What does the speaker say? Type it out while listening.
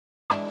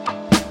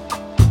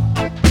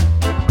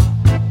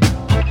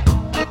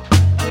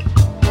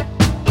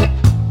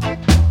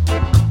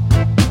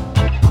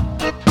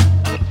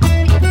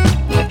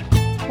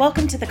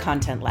to the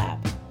Content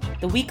Lab,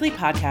 the weekly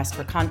podcast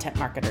for content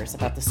marketers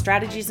about the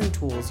strategies and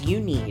tools you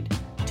need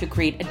to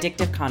create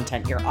addictive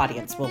content your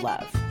audience will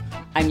love.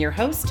 I'm your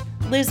host,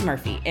 Liz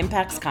Murphy,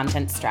 Impact's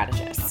content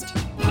strategist.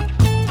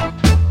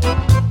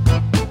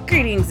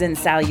 Greetings and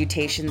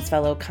salutations,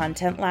 fellow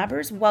Content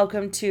Labbers.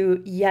 Welcome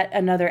to yet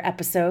another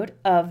episode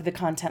of the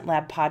Content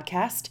Lab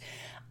podcast.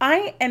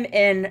 I am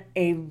in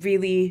a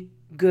really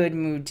good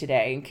mood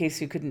today, in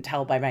case you couldn't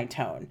tell by my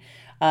tone.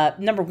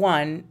 Number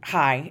one,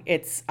 hi,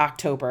 it's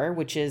October,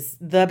 which is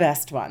the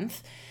best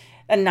month.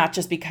 And not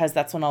just because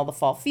that's when all the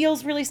fall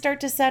feels really start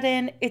to set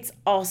in, it's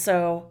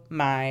also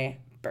my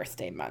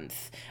birthday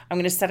month. I'm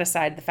going to set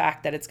aside the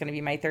fact that it's going to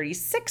be my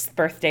 36th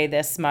birthday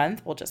this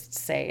month. We'll just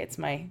say it's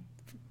my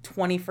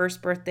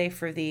 21st birthday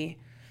for the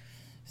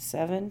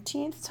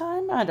 17th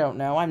time? I don't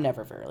know. I'm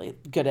never really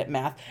good at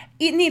math.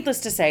 Needless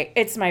to say,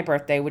 it's my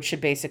birthday, which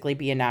should basically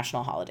be a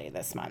national holiday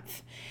this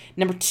month.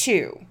 Number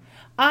two,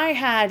 I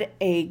had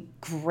a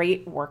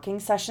great working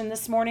session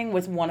this morning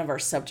with one of our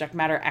subject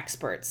matter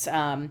experts.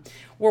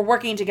 We're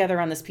working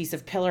together on this piece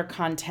of pillar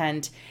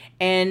content,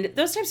 and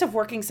those types of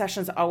working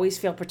sessions always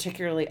feel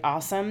particularly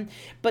awesome.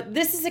 But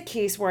this is a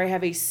case where I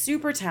have a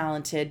super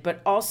talented,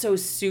 but also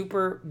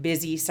super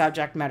busy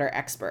subject matter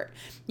expert.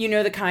 You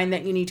know, the kind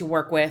that you need to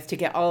work with to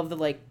get all of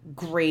the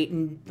great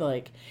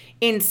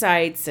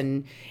insights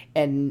and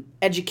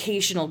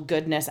educational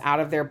goodness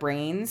out of their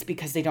brains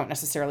because they don't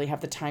necessarily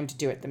have the time to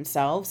do it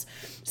themselves.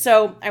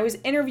 So I was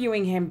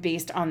interviewing him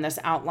based on this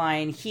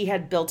outline he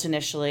had built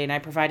initially and I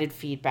provided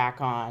feedback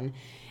on.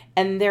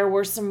 And there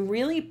were some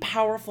really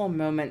powerful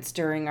moments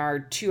during our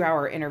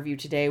 2-hour interview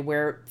today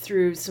where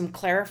through some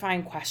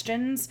clarifying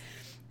questions,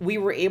 we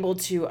were able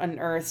to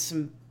unearth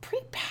some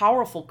pretty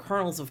powerful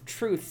kernels of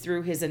truth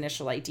through his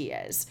initial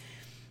ideas.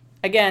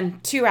 Again,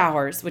 2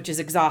 hours, which is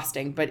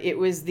exhausting, but it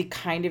was the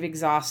kind of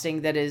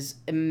exhausting that is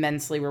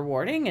immensely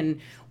rewarding.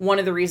 And one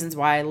of the reasons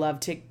why I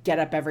love to get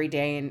up every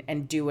day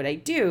and do what I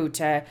do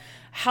to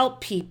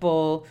help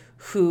people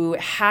who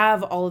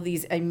have all of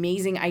these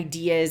amazing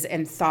ideas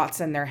and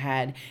thoughts in their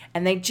head,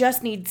 and they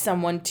just need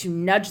someone to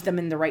nudge them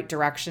in the right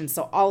direction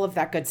so all of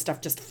that good stuff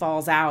just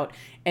falls out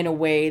in a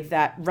way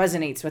that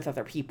resonates with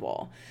other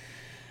people.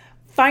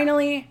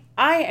 Finally,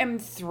 I am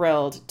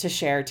thrilled to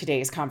share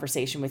today's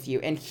conversation with you,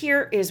 and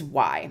here is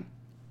why.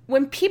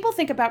 When people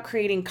think about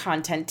creating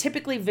content,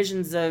 typically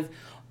visions of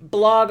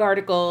blog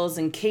articles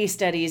and case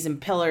studies and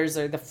pillars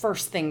are the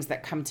first things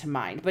that come to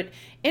mind. But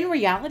in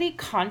reality,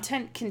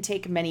 content can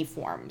take many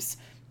forms.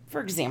 For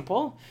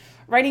example,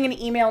 writing an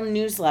email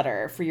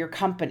newsletter for your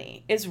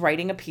company is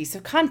writing a piece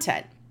of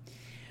content.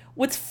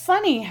 What's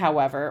funny,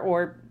 however,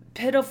 or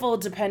pitiful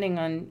depending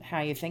on how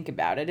you think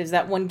about it, is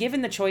that when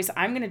given the choice,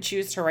 I'm going to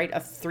choose to write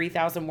a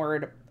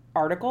 3,000-word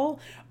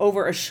article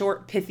over a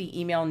short, pithy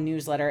email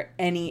newsletter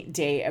any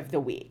day of the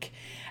week.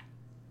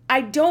 I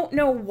don't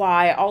know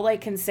why. All I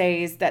can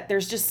say is that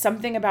there's just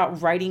something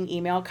about writing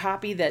email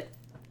copy that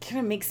kind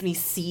of makes me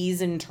seize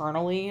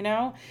internally, you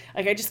know?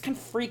 I just kind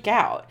of freak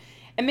out.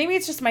 And maybe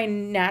it's just my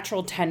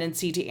natural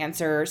tendency to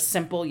answer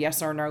simple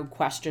yes or no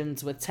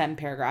questions with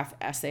 10-paragraph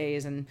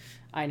essays, and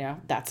I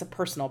know that's a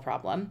personal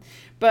problem.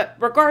 But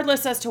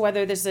regardless as to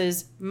whether this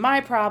is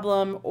my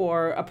problem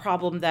or a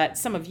problem that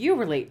some of you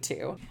relate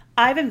to,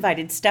 I've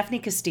invited Stephanie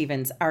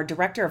Kestevens, our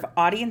Director of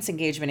Audience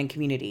Engagement and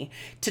Community,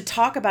 to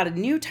talk about a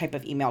new type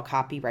of email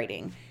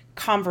copywriting,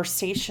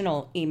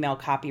 conversational email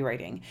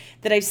copywriting,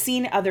 that I've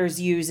seen others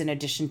use in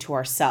addition to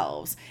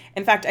ourselves.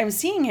 In fact, I'm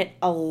seeing it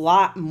a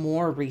lot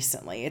more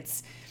recently.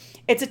 It's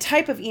a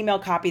type of email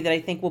copy that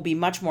I think will be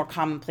much more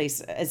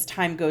commonplace as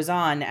time goes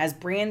on, as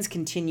brands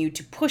continue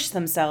to push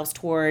themselves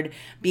toward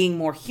being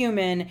more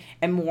human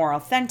and more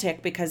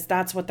authentic, because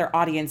that's what their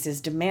audience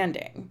is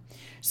demanding.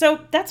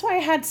 So that's why I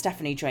had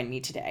Stephanie join me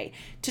today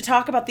to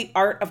talk about the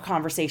art of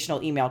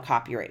conversational email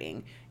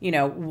copywriting,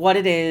 what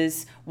it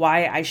is,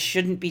 why I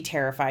shouldn't be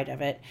terrified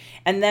of it,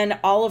 and then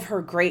all of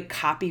her great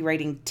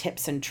copywriting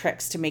tips and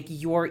tricks to make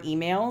your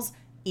emails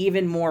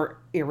even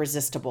more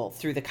irresistible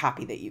through the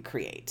copy that you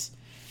create.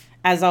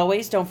 As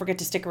always, don't forget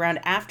to stick around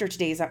after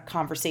today's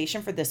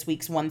conversation for this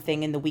week's One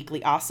Thing in the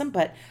Weekly Awesome.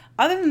 But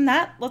other than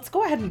that, let's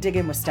go ahead and dig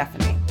in with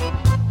Stephanie.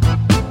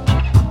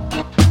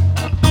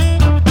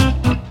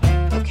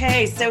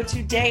 Okay, so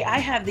today I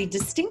have the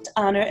distinct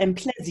honor and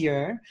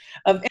pleasure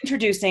of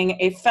introducing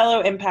a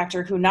fellow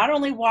impactor who not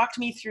only walked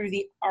me through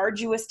the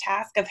arduous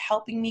task of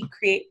helping me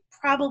create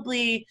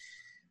probably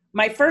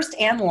my first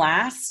and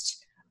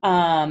last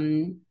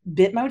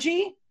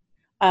Bitmoji.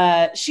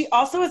 She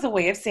also has a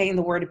way of saying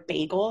the word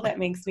bagel that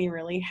makes me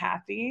really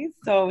happy.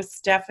 So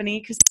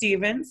Stephanie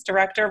Kestevens,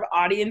 Director of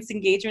Audience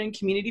Engagement and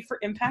Community for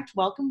Impact.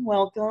 Welcome,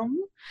 welcome.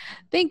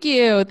 Thank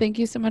you. Thank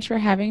you so much for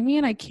having me.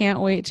 And I can't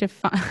wait to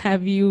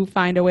have you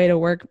find a way to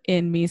work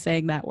in me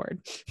saying that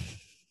word.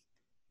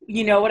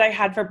 You know what I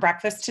had for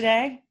breakfast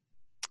today?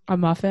 A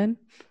muffin?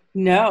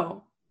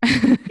 No.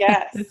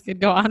 Yes. This could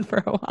go on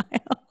for a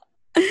while.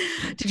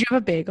 Did you have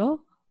a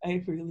bagel?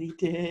 I really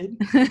did.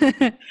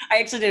 I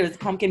actually did. It was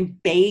pumpkin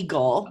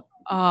bagel.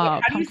 Oh,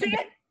 how do you say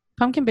it?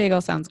 Pumpkin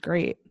bagel sounds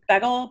great.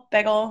 Bagel.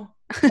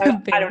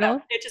 I don't know.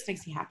 Bagel. It just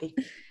makes me happy.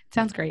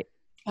 Sounds great.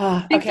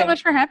 Thanks so Okay.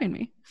 much for having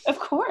me. Of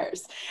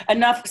course.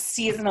 Enough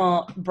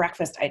seasonal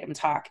breakfast item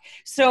talk.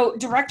 So,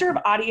 Director of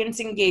Audience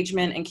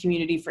Engagement and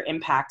Community for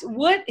Impact.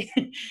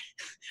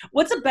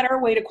 What's a better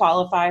way to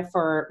qualify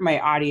for my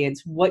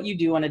audience what you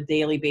do on a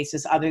daily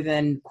basis other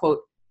than, quote,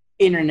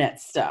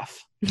 internet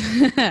stuff?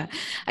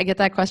 I get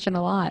that question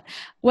a lot.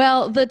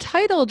 Well, the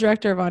title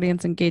Director of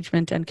Audience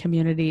Engagement and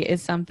Community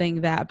is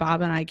something that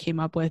Bob and I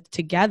came up with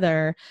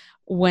together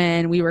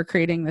when we were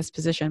creating this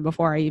position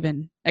before I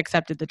even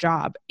accepted the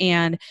job.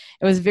 And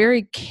it was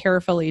very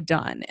carefully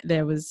done.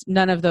 There was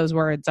none of those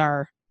words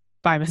are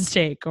by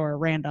mistake or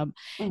random.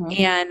 Mm-hmm.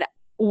 And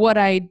what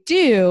I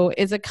do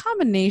is a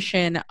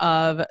combination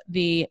of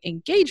the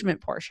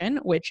engagement portion,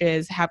 which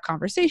is have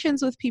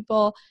conversations with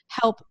people,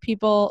 help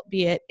people,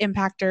 be it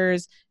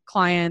impactors,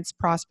 clients,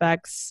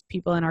 prospects,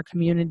 people in our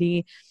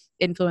community,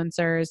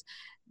 influencers.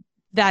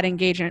 That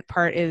engagement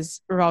part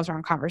revolves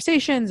around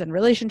conversations and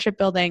relationship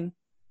building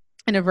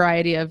in a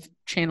variety of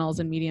channels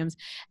and mediums.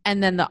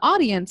 And then the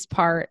audience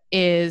part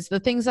is the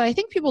things that I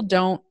think people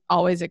don't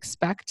always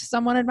expect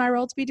someone in my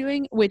role to be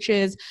doing, which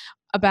is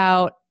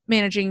about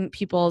managing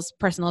people's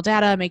personal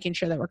data, making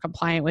sure that we're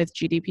compliant with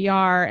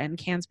GDPR and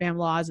CAN-SPAM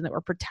laws, and that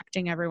we're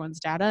protecting everyone's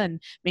data and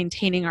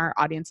maintaining our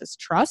audience's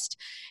trust.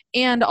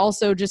 And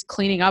also just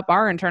cleaning up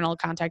our internal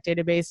contact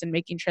database and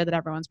making sure that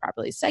everyone's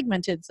properly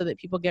segmented so that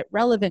people get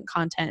relevant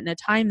content in a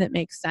time that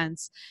makes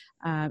sense,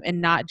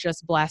 and not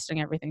just blasting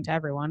everything to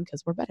everyone,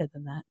 because we're better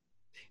than that.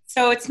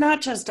 So it's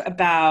not just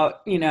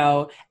about,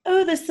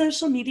 the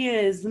social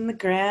medias and the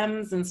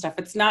grams and stuff.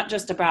 It's not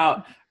just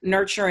about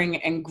nurturing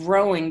and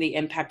growing the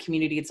impact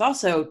community. It's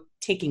also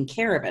taking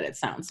care of it, it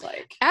sounds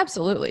like.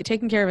 Absolutely.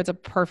 Taking care of it's a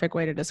perfect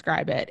way to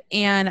describe it.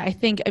 And I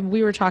think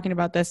we were talking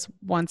about this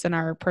once in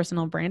our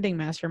personal branding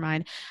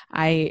mastermind.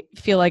 I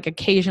feel like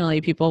occasionally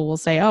people will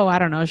say, oh, I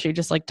don't know, she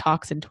just like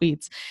talks and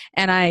tweets.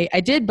 And I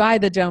did buy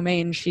the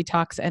domain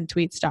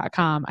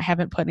shetalksandtweets.com. I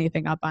haven't put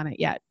anything up on it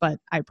yet, but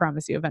I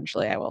promise you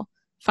eventually I will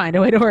find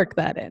a way to work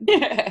that in.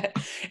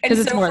 Because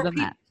it's more than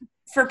that.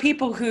 For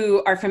people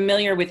who are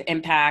familiar with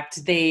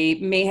Impact, they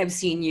may have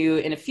seen you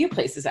in a few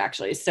places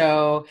actually.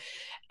 So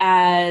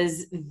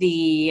as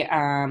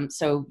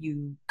so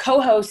you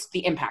co-host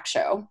the Impact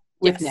Show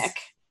with Nick.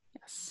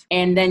 Yes.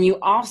 And then you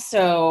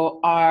also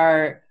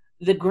are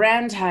the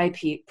grand high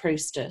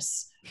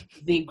priestess,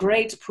 the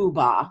great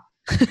poobah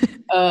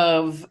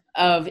of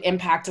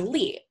Impact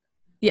Elite.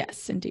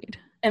 Yes, indeed.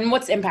 And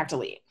what's Impact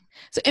Elite?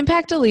 So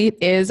Impact Elite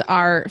is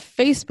our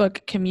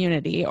Facebook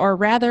community, or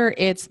rather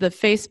it's the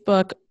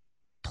Facebook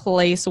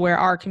place where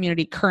our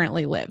community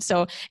currently lives.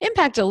 So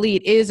Impact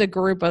Elite is a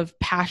group of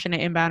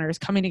passionate inbounders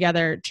coming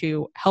together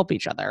to help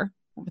each other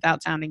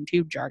without sounding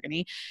too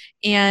jargony.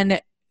 And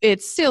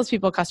it's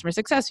salespeople, customer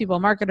success people,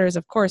 marketers,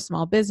 of course,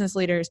 small business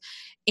leaders.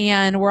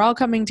 And we're all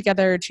coming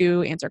together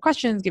to answer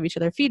questions, give each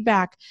other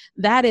feedback.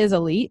 That is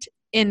Elite.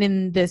 And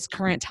in this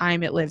current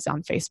time, it lives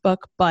on Facebook,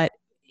 but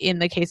in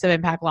the case of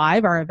Impact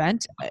Live, our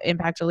event,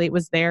 Impact Elite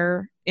was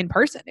there in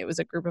person. It was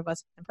a group of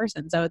us in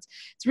person. So it's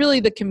really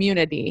the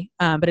community,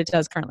 but it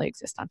does currently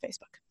exist on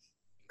Facebook.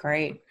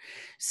 Great.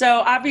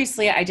 So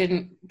obviously I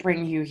didn't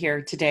bring you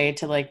here today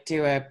to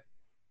do a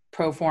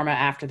pro forma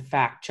after the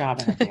fact job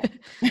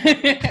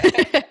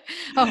interview.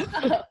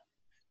 Oh.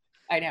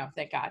 I know.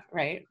 Thank God.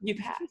 Right. You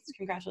passed.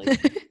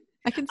 Congratulations.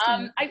 I can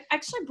I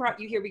actually brought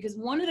you here because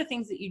one of the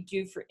things that you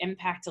do for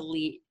Impact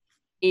Elite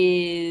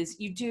is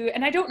you do,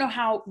 and I don't know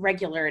how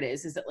regular it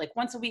is it like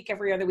once a week,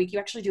 every other week, you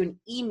actually do an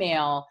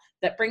email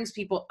that brings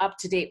people up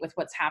to date with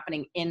what's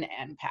happening in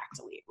Impact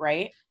Elite,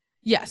 right?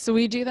 Yeah, so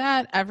we do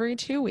that every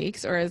 2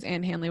 weeks, or as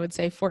Anne Hanley would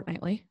say,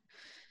 fortnightly.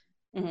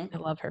 Mm-hmm. I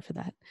love her for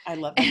that. I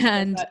love that.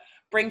 And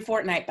bring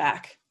Fortnite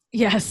back.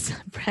 Yes,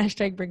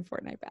 hashtag bring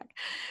Fortnite back.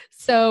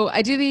 So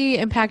I do the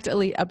Impact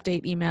Elite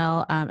update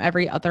email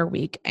every other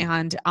week.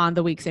 And on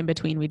the weeks in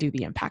between, we do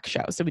the Impact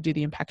Show. So we do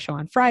the Impact Show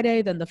on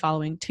Friday. Then the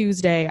following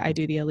Tuesday, I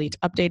do the Elite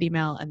update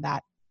email, and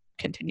that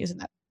continues in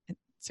that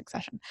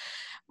succession.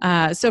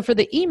 So for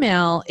the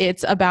email,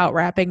 it's about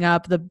wrapping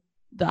up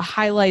the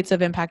highlights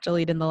of Impact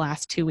Elite in the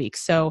last 2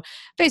 weeks. So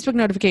Facebook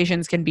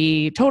notifications can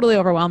be totally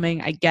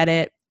overwhelming. I get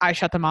it. I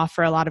shut them off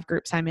for a lot of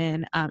groups I'm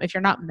in. If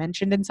you're not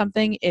mentioned in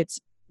something, it's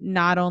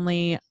not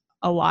only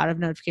a lot of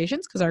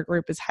notifications because our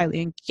group is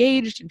highly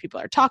engaged and people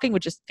are talking,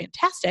 which is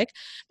fantastic.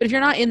 But if you're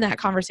not in that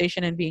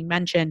conversation and being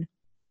mentioned,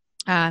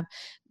 the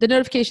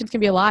notifications can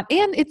be a lot,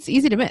 and it's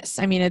easy to miss.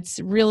 I mean, it's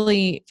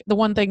really the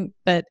one thing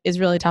that is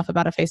really tough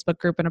about a Facebook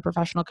group and a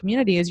professional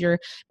community is you're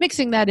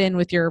mixing that in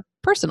with your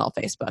personal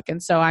Facebook.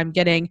 And so I'm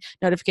getting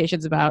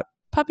notifications about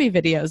puppy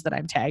videos that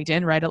I'm tagged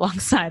in right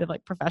alongside of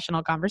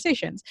professional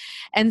conversations.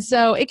 And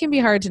so it can be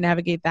hard to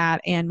navigate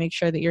that and make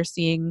sure that you're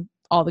seeing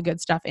all the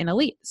good stuff in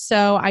Elite.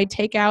 So I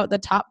take out the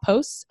top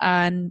posts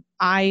and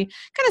I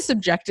kind of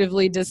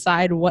subjectively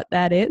decide what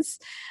that is.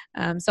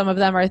 Some of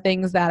them are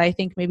things that I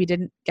think maybe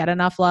didn't get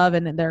enough love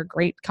and they're a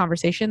great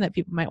conversation that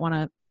people might want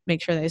to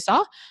make sure they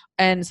saw.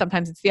 And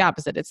sometimes it's the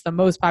opposite. It's the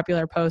most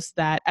popular post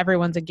that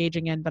everyone's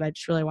engaging in, but I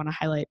just really want to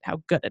highlight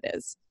how good it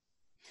is.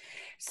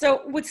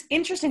 So what's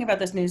interesting about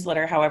this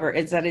newsletter, however,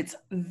 is that it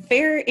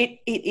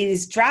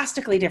is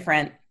drastically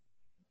different.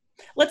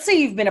 Let's say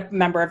you've been a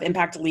member of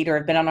Impact Elite or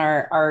have been on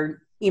our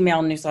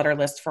email newsletter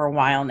list for a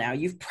while now.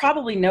 You've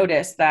probably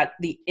noticed that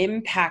the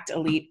Impact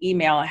Elite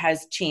email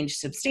has changed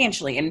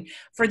substantially. And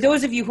for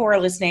those of you who are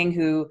listening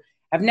who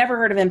have never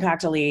heard of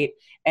Impact Elite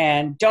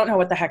and don't know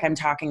what the heck I'm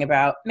talking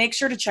about, make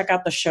sure to check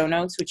out the show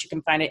notes, which you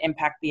can find at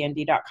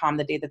impactbnd.com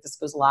the day that this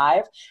goes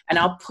live. And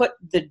I'll put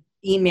the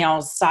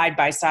emails side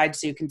by side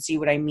so you can see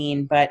what I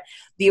mean. But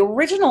the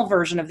original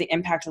version of the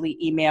Impact Elite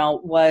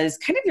email was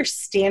kind of your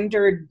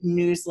standard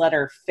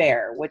newsletter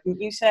fare, wouldn't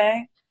you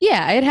say?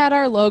 Yeah, it had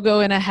our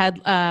logo in a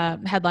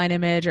headline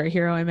image or a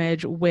hero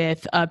image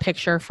with a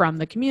picture from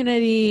the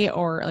community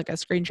or like a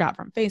screenshot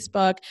from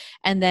Facebook.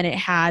 And then it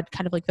had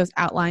kind of like those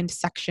outlined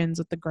sections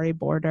with the gray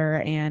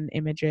border and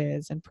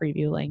images and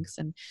preview links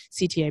and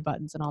CTA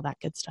buttons and all that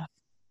good stuff.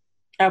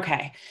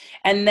 Okay.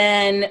 And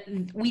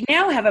then we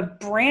now have a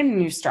brand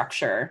new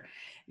structure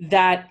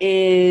that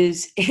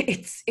is,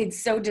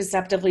 it's so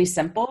deceptively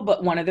simple,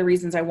 but one of the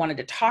reasons I wanted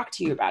to talk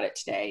to you about it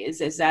today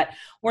is that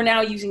we're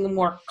now using a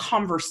more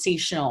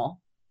conversational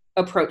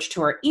approach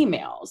to our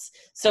emails.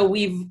 So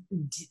we've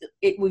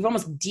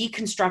almost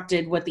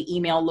deconstructed what the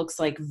email looks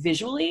like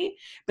visually,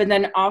 but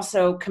then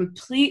also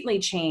completely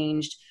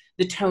changed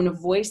the tone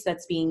of voice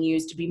that's being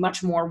used to be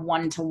much more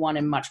one-to-one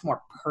and much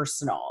more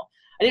personal.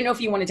 I didn't know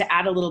if you wanted to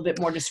add a little bit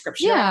more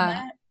description around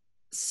that.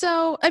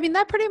 So, I mean,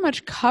 that pretty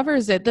much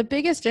covers it. The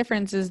biggest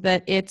difference is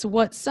that it's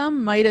what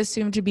some might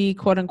assume to be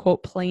quote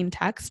unquote plain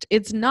text.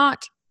 It's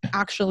not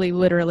actually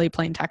literally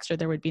plain text or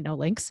there would be no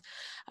links,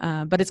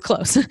 but it's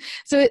close.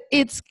 So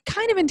it's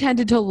kind of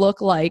intended to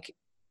look like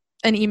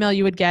an email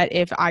you would get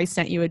if I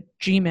sent you a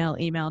Gmail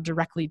email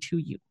directly to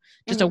you.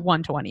 Just a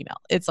one-to-one email.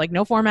 It's like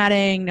no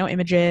formatting, no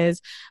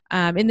images.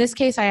 In this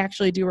case, I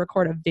actually do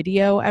record a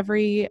video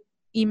every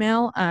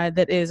email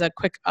that is a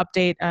quick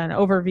update, an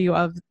overview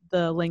of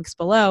the links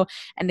below,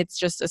 and it's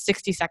just a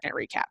 60-second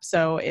recap.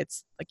 So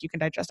it's like you can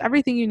digest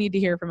everything you need to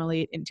hear from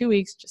Elite in 2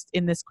 weeks just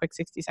in this quick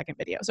 60-second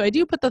video. So I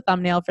do put the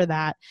thumbnail for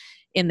that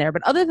in there,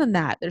 but other than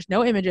that, there's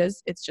no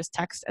images. It's just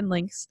text and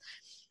links.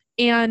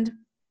 And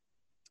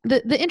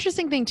the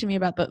interesting thing to me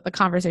about the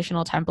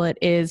conversational template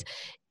is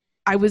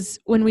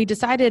when we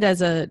decided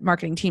as a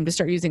marketing team to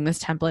start using this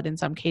template in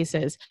some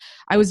cases,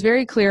 I was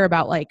very clear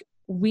about like,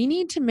 we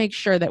need to make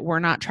sure that we're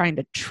not trying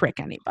to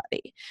trick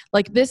anybody.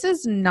 Like this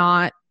is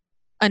not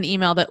an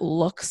email that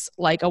looks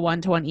like a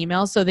one-to-one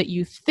email so that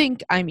you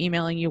think I'm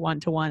emailing you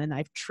one-to-one and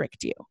I've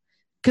tricked you.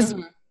 Because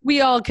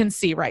we all can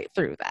see right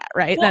through that,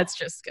 right? Well,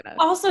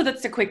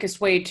 that's the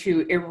quickest way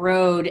to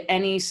erode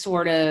any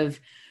sort of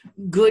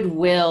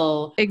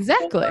goodwill.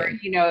 Exactly.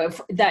 Or,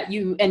 that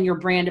you and your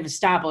brand have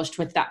established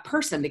with that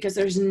person, because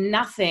there's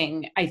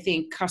nothing I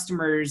think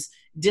customers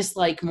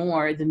dislike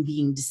more than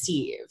being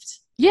deceived.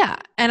 Yeah.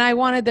 And I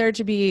wanted there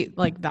to be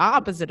like the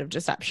opposite of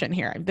deception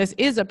here. This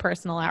is a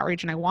personal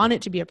outreach and I want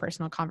it to be a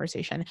personal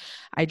conversation.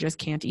 I just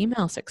can't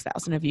email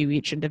 6,000 of you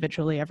each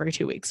individually every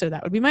 2 weeks. So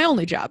that would be my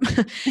only job.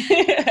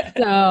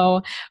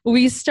 So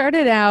we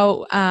started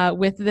out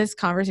with this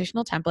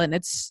conversational template, and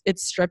it's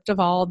stripped of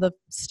all the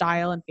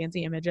style and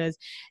fancy images.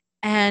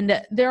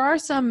 And there are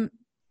some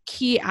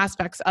key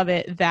aspects of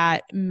it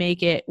that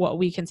make it what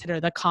we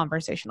consider the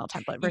conversational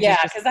template. Yeah,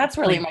 because that's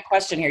really my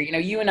question here.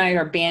 You and I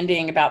are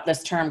bandying about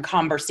this term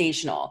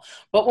conversational,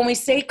 but when we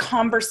say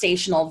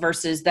conversational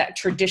versus that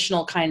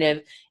traditional kind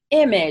of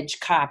image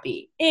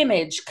copy,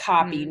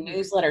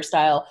 newsletter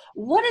style,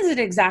 what is it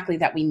exactly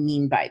that we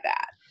mean by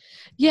that?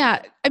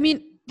 Yeah, I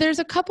mean, there's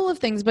a couple of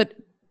things, but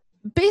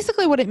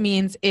basically what it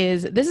means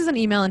is this is an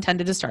email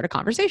intended to start a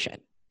conversation.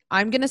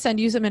 I'm going to send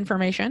you some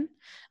information.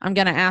 I'm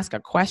going to ask a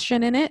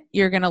question in it.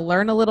 You're going to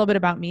learn a little bit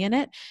about me in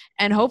it.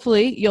 And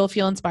hopefully you'll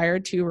feel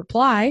inspired to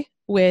reply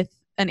with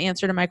an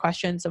answer to my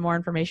question, some more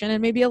information, and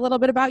maybe a little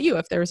bit about you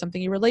if there was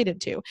something you related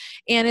to.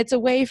 And it's a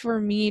way for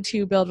me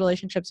to build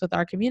relationships with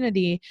our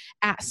community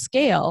at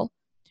scale.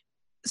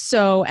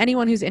 So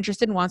anyone who's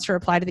interested and wants to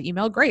reply to the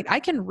email, great.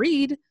 I can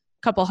read a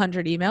couple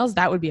hundred emails.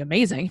 That would be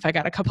amazing if I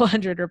got a couple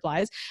hundred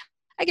replies.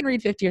 I can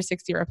read 50 or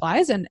 60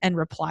 replies and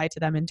reply to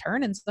them in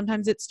turn. And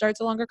sometimes it starts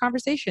a longer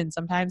conversation.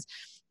 Sometimes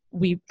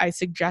I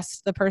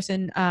suggest the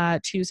person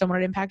to someone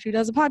at Impact who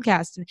does a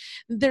podcast. And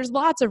there's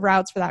lots of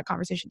routes for that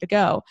conversation to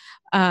go.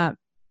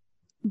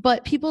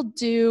 But people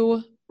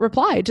do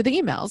reply to the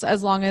emails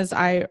as long as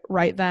I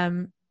write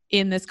them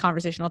in this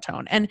conversational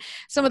tone. And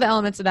some of the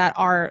elements of that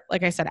are,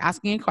 like I said,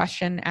 asking a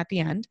question at the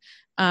end,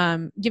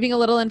 giving a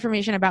little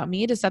information about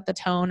me to set the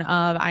tone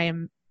of I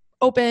am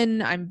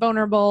open, I'm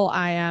vulnerable,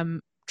 I am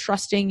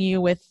trusting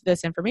you with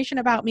this information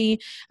about me.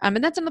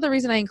 And that's another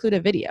reason I include a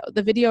video.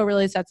 The video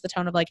really sets the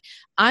tone of like,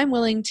 I'm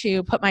willing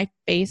to put my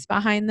face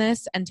behind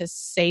this and to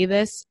say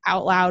this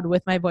out loud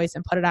with my voice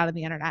and put it out on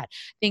the internet.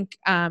 I think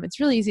it's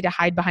really easy to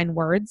hide behind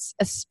words,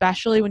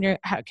 especially when you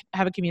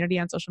have a community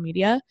on social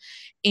media,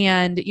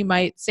 and you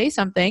might say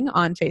something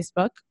on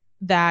Facebook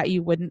that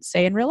you wouldn't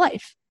say in real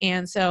life.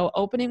 And so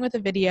opening with a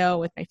video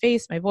with my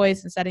face, my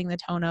voice, and setting the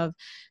tone of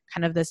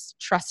kind of this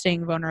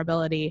trusting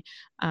vulnerability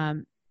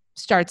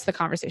starts the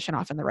conversation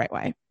off in the right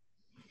way.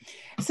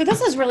 So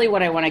this is really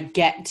what I want to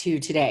get to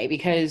today,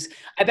 because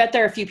I bet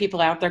there are a few people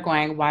out there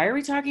going, why are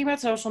we talking about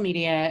social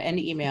media and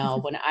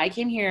email when I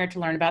came here to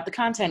learn about the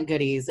content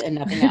goodies and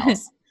nothing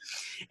else?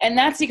 And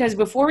that's because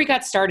before we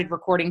got started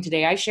recording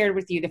today, I shared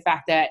with you the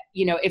fact that,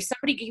 if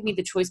somebody gave me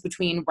the choice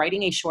between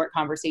writing a short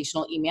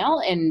conversational email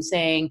and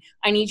saying,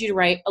 I need you to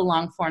write a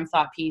long form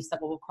thought piece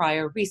that will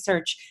require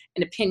research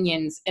and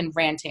opinions and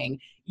ranting,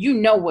 you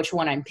know which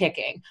one I'm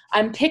picking.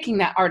 I'm picking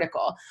that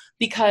article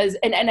because,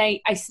 and I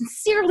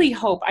sincerely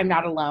hope I'm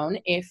not alone.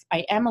 If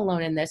I am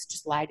alone in this,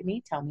 just lie to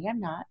me. Tell me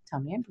I'm not. Tell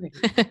me I'm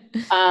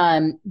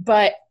pretty.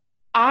 But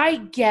I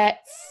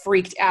get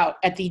freaked out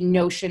at the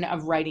notion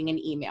of writing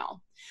an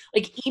email.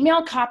 Like,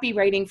 email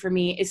copywriting for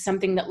me is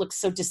something that looks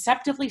so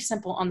deceptively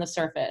simple on the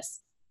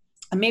surface.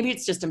 And maybe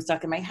it's just I'm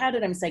stuck in my head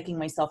and I'm psyching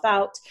myself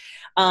out.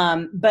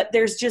 But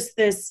there's just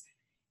this,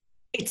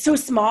 it's so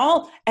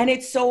small and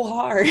it's so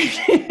hard.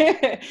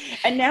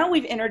 And now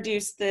we've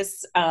introduced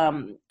this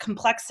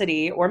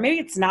complexity, or maybe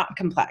it's not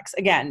complex.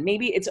 Again,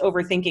 maybe it's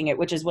overthinking it,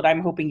 which is what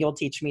I'm hoping you'll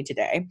teach me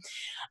today.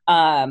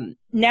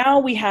 Now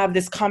we have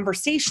this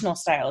conversational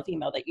style of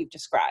email that you've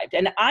described.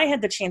 And I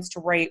had the chance to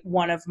write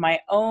one of my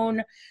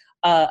own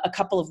a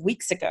couple of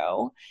weeks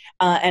ago.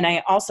 And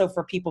I also,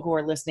 for people who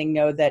are listening,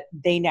 know that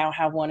they now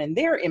have one in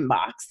their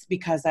inbox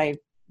because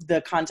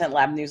the Content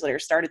Lab newsletter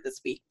started this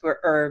week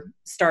or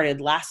started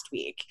last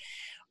week.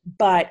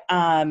 But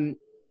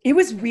it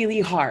was really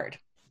hard.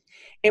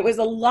 It was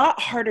a lot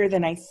harder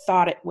than I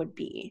thought it would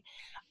be.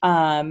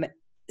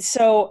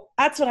 So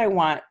that's what I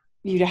want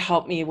you to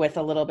help me with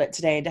a little bit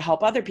today, to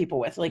help other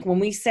people with. Like, when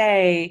we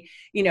say,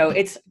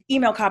 it's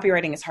email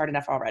copywriting is hard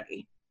enough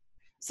already.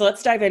 So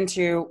let's dive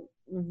into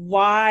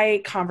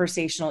why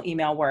conversational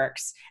email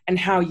works and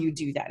how you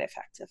do that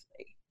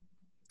effectively.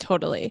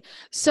 Totally.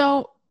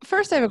 So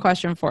first, I have a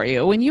question for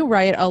you. When you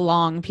write a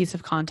long piece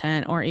of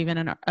content or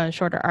even a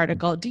shorter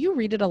article, do you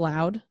read it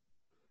aloud?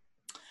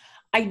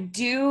 I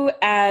do,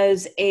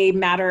 as a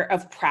matter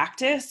of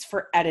practice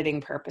for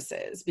editing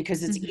purposes,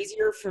 because it's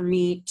easier for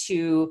me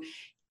to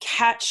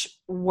catch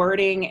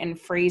wording and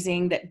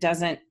phrasing that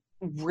doesn't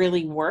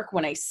really work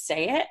when I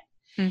say it.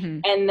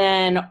 And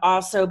then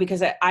also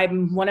because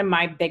I'm one of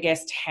my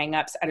biggest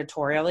hangups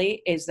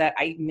editorially is that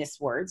I miss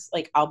words.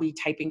 Like, I'll be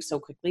typing so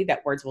quickly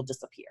that words will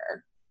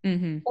disappear.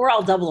 Or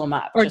I'll double them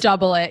up. Or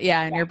double it.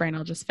 Yeah. And your brain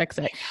will just fix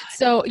it.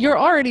 So you're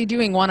already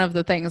doing one of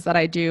the things that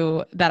I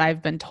do that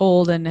I've been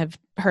told and have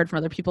heard from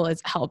other people is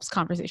helps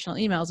conversational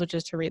emails, which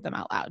is to read them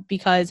out loud.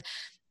 Because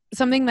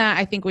something that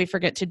I think we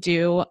forget to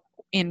do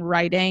in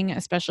writing,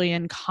 especially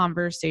in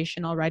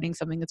conversational writing,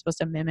 something that's supposed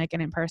to mimic an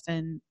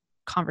in-person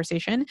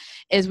conversation,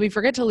 is we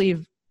forget to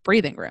leave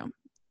breathing room.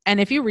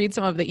 And if you read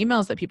some of the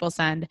emails that people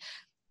send,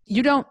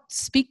 you don't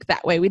speak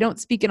that way. We don't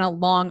speak in a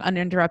long,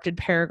 uninterrupted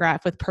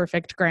paragraph with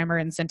perfect grammar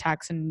and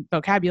syntax and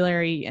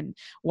vocabulary and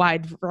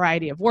wide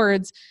variety of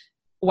words.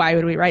 Why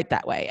would we write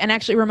that way? And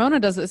actually, Ramona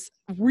does this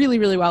really,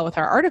 really well with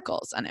our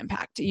articles on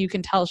Impact. You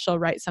can tell she'll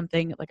write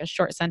something like a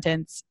short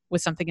sentence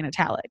with something in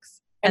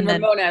italics. And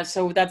then, Ramona,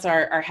 so that's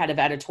our head of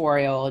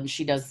editorial, and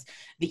she does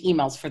the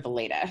emails for the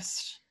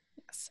latest.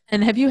 Yes.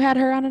 And have you had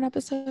her on an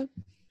episode?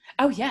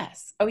 Oh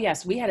yes.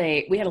 We had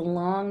a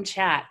long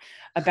chat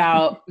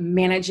about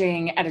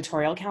managing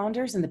editorial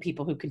calendars and the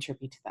people who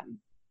contribute to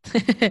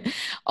them.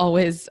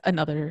 Always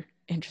another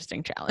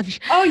interesting challenge.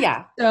 Oh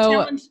yeah.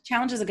 So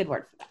challenge is a good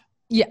word for that.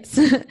 Yes.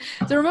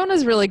 So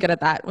Ramona's really good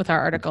at that with our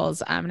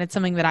articles. And it's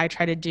something that I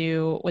try to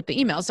do with the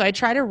email. So I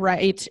try to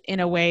write in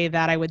a way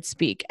that I would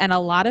speak. And a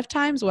lot of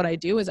times what I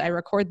do is I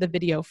record the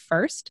video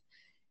first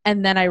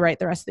and then I write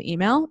the rest of the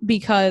email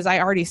because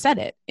I already said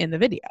it in the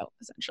video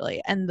essentially.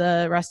 And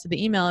the rest of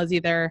the email is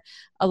either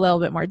a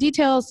little bit more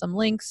details, some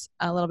links,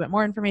 a little bit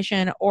more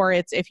information, or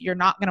it's if you're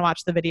not going to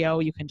watch the video,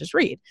 you can just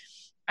read.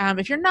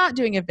 If you're not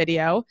doing a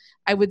video,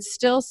 I would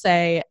still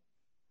say,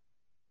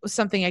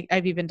 something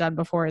I've even done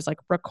before is like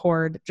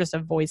record just a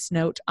voice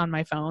note on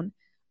my phone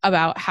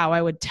about how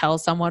I would tell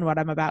someone what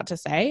I'm about to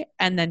say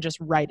and then just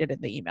write it in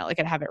the email. I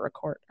could have it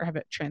record or have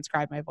it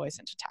transcribe my voice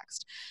into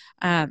text.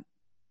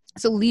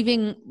 So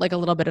leaving like a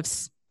little bit of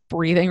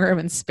breathing room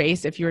and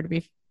space if you were to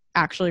be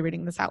actually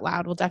reading this out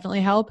loud will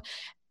definitely help.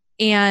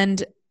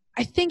 And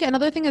I think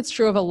another thing that's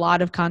true of a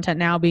lot of content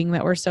now, being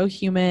that we're so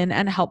human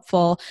and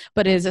helpful,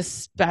 but is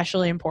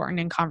especially important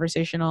in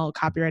conversational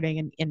copywriting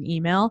and in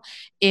email,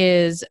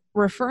 is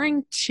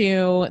referring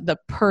to the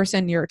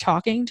person you're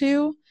talking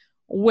to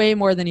way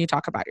more than you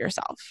talk about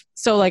yourself.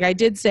 So like I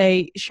did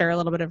say, share a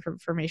little bit of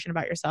information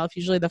about yourself.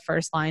 Usually the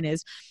first line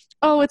is,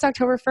 oh, it's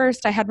October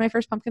 1st. I had my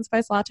first pumpkin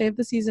spice latte of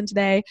the season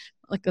today.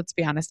 Like, let's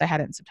be honest, I had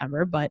it in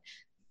September, but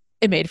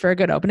it made for a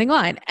good opening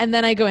line. And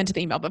then I go into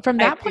the email. But from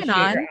that point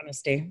on, your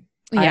honesty.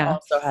 Yeah. I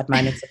also had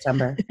mine in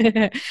September.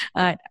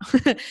 I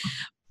know.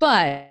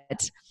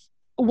 But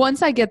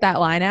once I get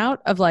that line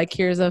out of like,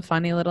 here's a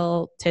funny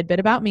little tidbit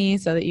about me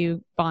so that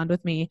you bond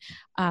with me,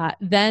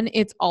 then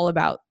it's all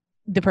about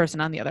the person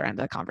on the other end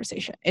of the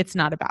conversation. It's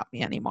not about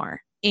me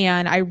anymore.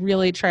 And I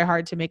really try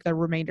hard to make the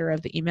remainder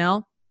of the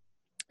email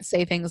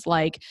say things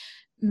like,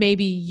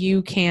 maybe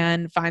you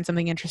can find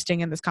something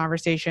interesting in this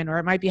conversation, or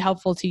it might be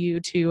helpful to you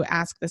to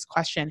ask this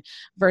question,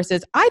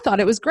 versus I thought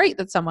it was great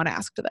that someone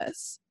asked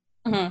this.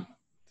 Mm-hmm.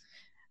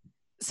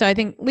 So I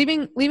think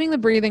leaving the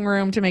breathing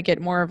room to make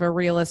it more of a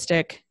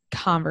realistic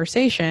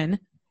conversation,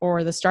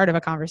 or the start of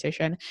a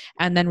conversation,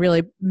 and then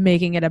really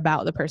making it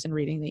about the person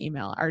reading the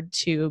email are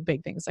two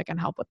big things that can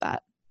help with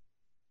that.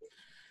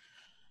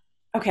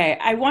 Okay,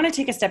 I want to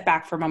take a step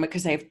back for a moment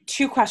because I have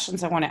two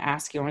questions I want to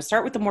ask you. I want to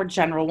start with the more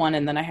general one,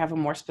 and then I have a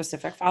more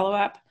specific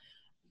follow-up.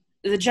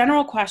 The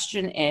general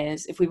question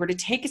is, if we were to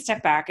take a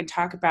step back and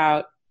talk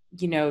about,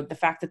 the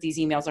fact that these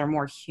emails are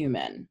more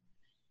human,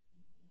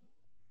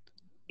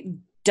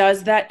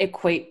 does that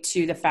equate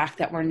to the fact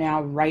that we're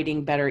now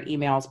writing better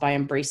emails by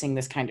embracing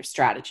this kind of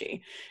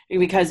strategy?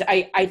 Because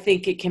I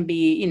think it can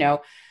be,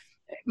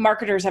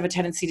 marketers have a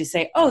tendency to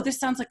say, oh, this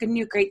sounds like a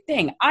new great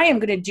thing. I am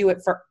going to do it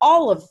for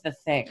all of the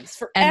things,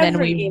 for and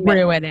every then we email,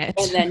 ruin it.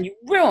 And then you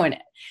ruin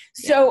it.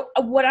 So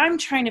what I'm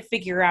trying to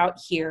figure out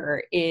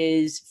here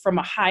is, from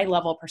a high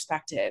level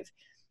perspective,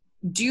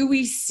 do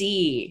we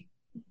see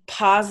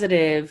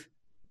positive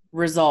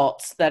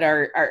results that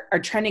are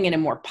trending in a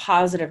more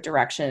positive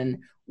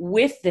direction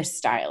with this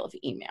style of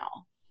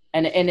email?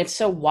 And if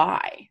so,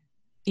 why?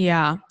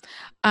 Yeah.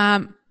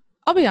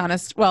 I'll be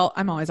honest. Well,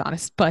 I'm always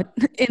honest, but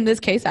in this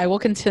case, I will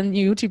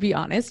continue to be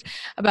honest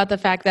about the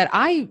fact that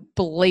I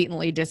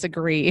blatantly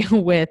disagree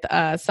with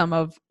some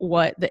of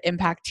what the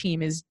Impact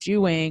team is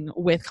doing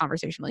with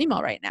conversational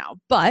email right now.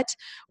 But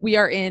we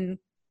are in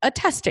a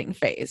testing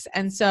phase.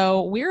 And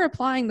so we're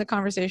applying the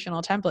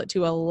conversational template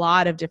to a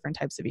lot of different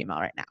types of email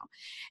right now.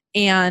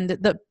 And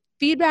the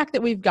feedback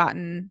that we've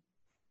gotten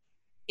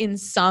in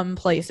some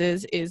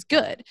places is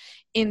good.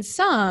 In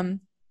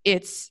some,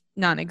 it's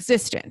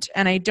non-existent.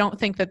 And I don't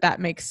think that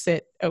makes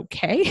it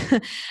okay.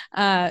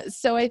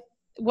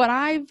 What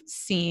I've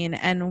seen,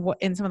 and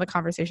in some of the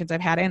conversations I've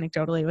had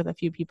anecdotally with a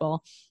few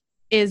people,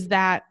 is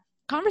that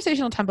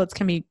conversational templates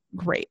can be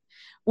great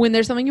when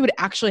there's something you would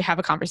actually have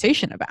a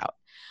conversation about.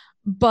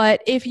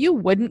 But if you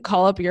wouldn't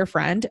call up your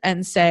friend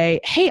and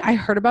say, hey, I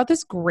heard about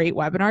this great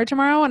webinar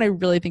tomorrow and I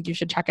really think you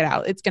should check it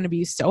out. It's going to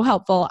be so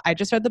helpful. I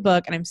just read the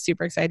book and I'm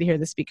super excited to hear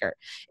the speaker.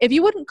 If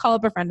you wouldn't call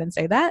up a friend and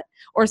say that,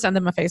 or send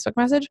them a Facebook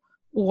message,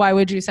 why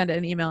would you send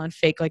an email and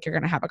fake like you're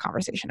going to have a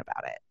conversation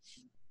about it?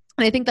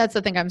 And I think that's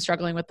the thing I'm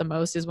struggling with the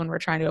most, is when we're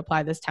trying to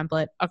apply this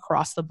template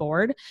across the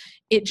board,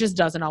 it just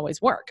doesn't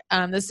always work.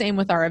 The same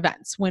with our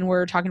events. When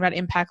we're talking about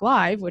Impact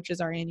Live, which is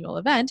our annual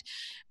event,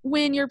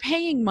 when you're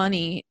paying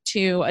money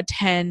to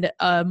attend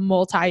a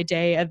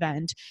multi-day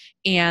event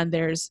and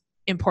there's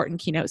important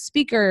keynote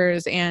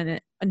speakers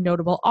and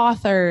notable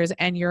authors,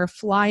 and you're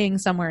flying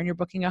somewhere and you're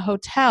booking a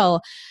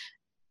hotel,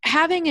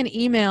 having an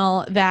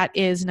email that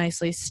is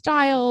nicely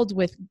styled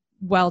with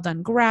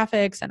well-done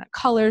graphics and a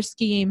color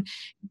scheme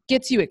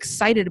gets you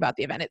excited about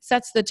the event. It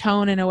sets the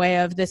tone in a way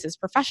of, this is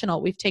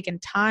professional. We've taken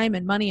time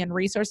and money and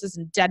resources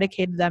and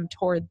dedicated them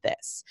toward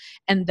this.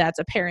 And that's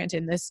apparent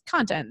in this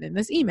content, in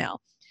this email.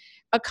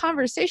 A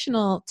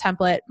conversational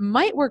template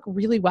might work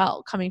really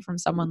well coming from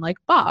someone like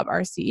Bob,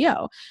 our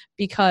CEO,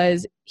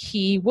 because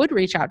he would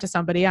reach out to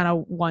somebody on a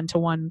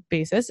one-to-one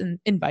basis and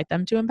invite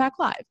them to Impact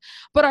Live.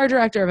 But our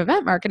director of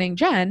event marketing,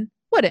 Jen,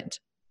 wouldn't.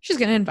 She's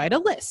going to invite a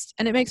list,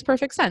 and it makes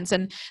perfect sense.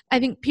 And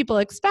I think people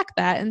expect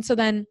that. And so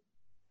then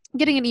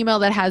getting an email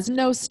that has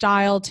no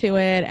style to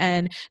it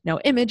and no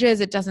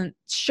images, it doesn't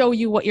show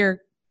you what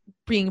you're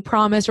being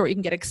promised or what you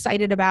can get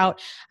excited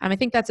about. I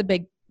think that's a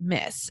big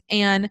miss.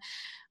 And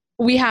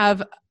we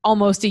have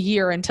almost a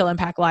year until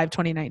Impact Live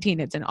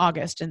 2019. It's in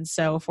August. And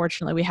so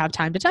fortunately we have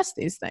time to test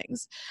these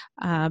things.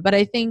 But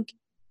I think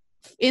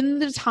in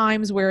the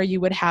times where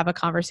you would have a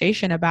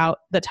conversation about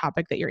the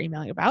topic that you're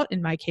emailing about,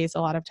 in my case,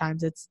 a lot of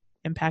times it's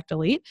Impact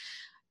Elite,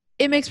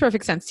 it makes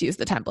perfect sense to use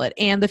the template.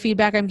 And the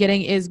feedback I'm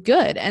getting is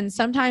good. And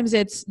sometimes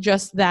it's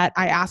just that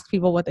I ask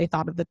people what they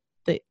thought of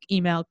the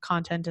email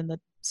content and the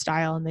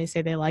style, and they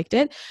say they liked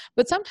it.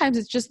 But sometimes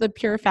it's just the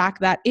pure fact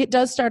that it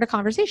does start a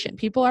conversation.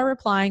 People are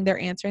replying, they're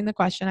answering the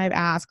question I've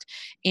asked,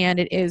 and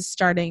it is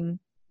starting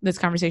this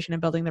conversation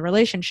and building the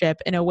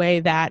relationship in a way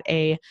that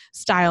a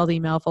styled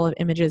email full of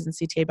images and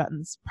CTA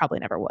buttons probably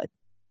never would.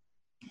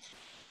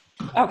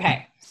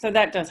 Okay, so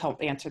that does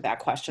help answer that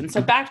question.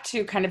 So back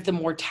to kind of the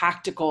more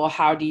tactical,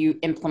 how do you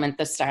implement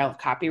this style of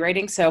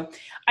copywriting? So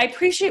I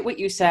appreciate what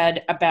you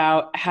said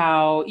about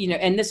how,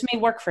 and this may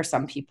work for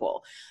some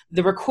people,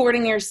 the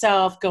recording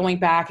yourself, going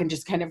back and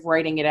just kind of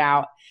writing it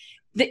out.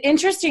 The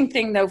interesting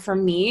thing though for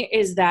me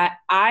is that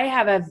I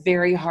have a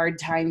very hard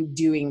time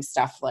doing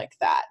stuff like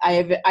that. I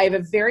have a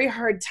very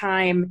hard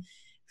time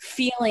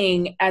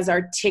feeling as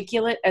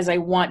articulate as I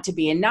want to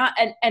be. And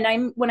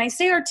when I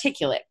say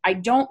articulate, I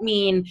don't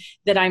mean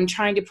that I'm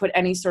trying to put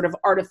any sort of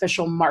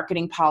artificial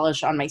marketing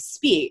polish on my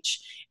speech.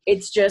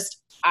 It's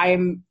just,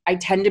 I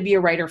tend to be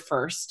a writer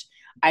first.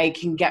 I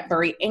can get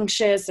very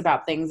anxious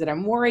about things that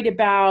I'm worried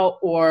about,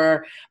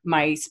 or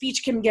my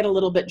speech can get a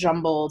little bit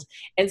jumbled.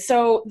 And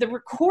so the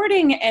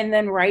recording and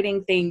then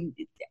writing thing,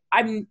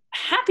 I'm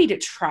happy to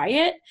try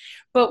it,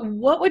 but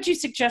what would you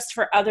suggest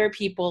for other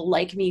people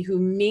like me who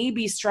may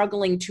be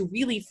struggling to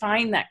really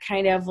find that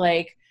kind of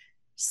like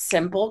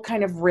simple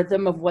kind of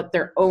rhythm of what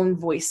their own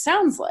voice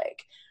sounds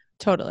like?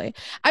 Totally.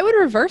 I would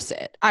reverse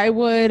it. I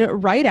would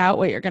write out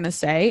what you're going to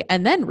say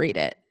and then read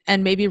it,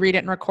 and maybe read it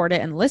and record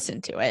it and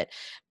listen to it,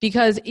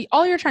 because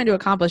all you're trying to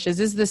accomplish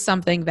is this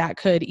something that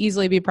could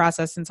easily be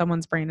processed in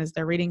someone's brain as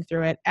they're reading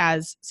through it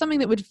as something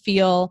that would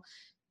feel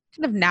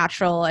kind of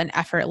natural and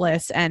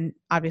effortless and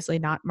obviously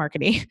not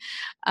markety.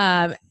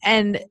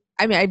 And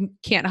I mean,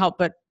 I can't help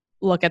but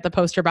look at the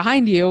poster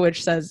behind you,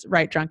 which says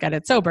write drunk,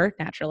 edit sober,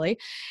 naturally.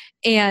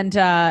 And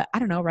I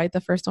don't know, write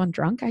the first one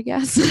drunk, I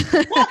guess.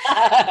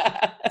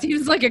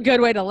 Seems like a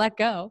good way to let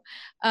go.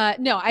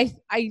 No,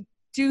 I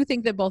do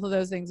think that both of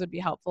those things would be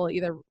helpful,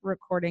 either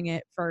recording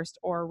it first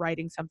or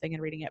writing something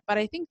and reading it. But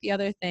I think the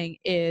other thing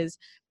is,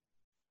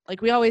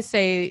 like we always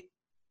say,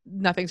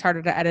 nothing's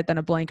harder to edit than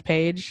a blank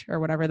page, or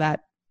whatever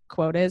that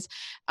quote is.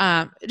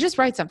 Just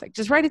write something.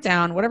 Just write it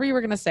down. Whatever you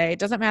were going to say. It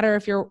doesn't matter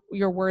if your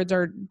words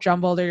are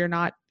jumbled or you're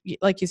not.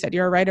 Like you said,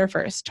 you're a writer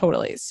first,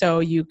 totally. So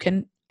you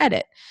can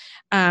edit.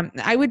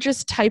 I would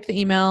just type the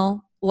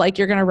email like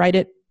you're going to write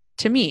it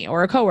to me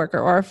or a coworker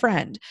or a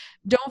friend.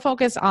 Don't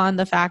focus on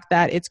the fact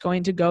that it's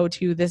going to go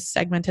to this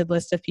segmented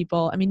list of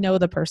people. I mean, know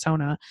the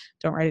persona.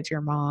 Don't write it to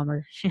your mom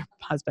or your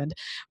husband,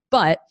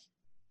 but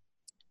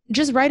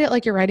just write it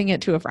like you're writing it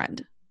to a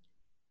friend.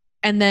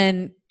 And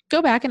then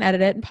go back and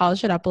edit it and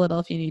polish it up a little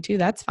if you need to.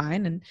 That's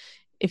fine. And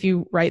if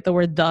you write the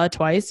word "the"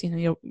 twice,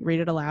 you'll read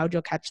it aloud,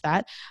 you'll catch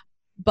that.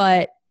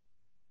 But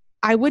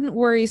I wouldn't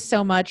worry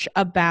so much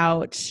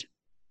about,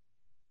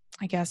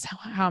 I guess,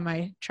 how am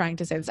I trying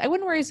to say this? I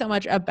wouldn't worry so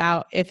much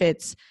about if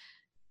it's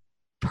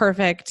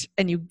perfect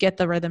and you get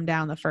the rhythm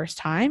down the first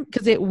time,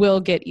 because it will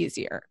get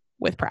easier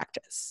with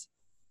practice.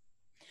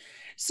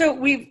 So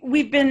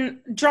we've been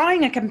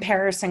drawing a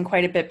comparison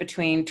quite a bit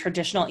between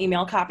traditional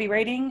email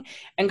copywriting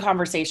and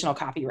conversational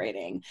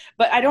copywriting,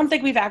 but I don't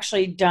think we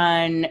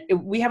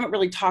haven't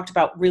really talked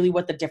about really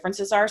what the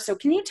differences are. So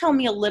can you tell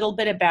me a little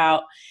bit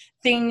about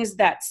things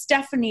that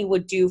Stephanie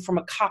would do from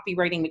a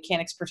copywriting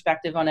mechanics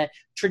perspective on a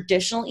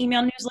traditional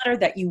email newsletter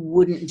that you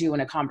wouldn't do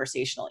in a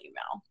conversational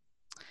email?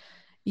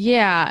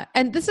 Yeah.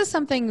 And this is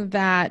something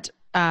that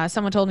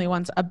someone told me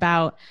once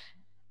about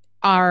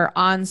our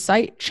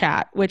on-site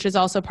chat, which is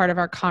also part of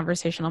our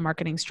conversational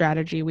marketing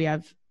strategy. We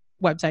have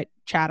website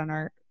chat on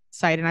our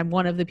site, and I'm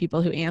one of the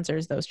people who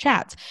answers those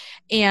chats.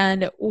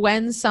 And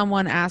when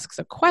someone asks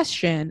a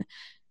question,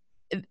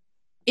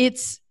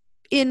 it's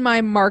in my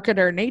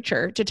marketer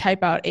nature to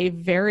type out a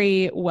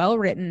very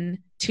well-written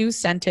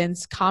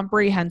 2-sentence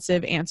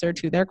comprehensive answer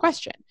to their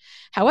question.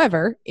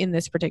 However, in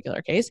this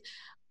particular case,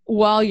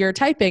 while you're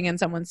typing and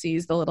someone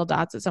sees the little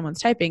dots that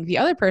someone's typing, the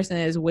other person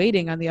is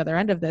waiting on the other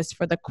end of this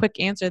for the quick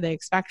answer they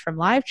expect from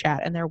live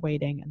chat, and they're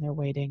waiting and they're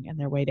waiting and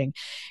they're waiting.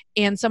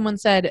 And someone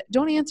said,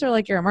 don't answer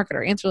like you're a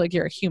marketer, answer like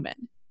you're a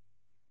human.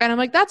 And I'm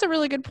like, that's a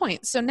really good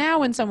point. So now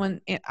when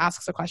someone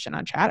asks a question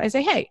on chat, I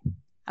say, hey,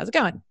 how's it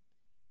going?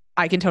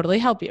 I can totally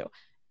help you.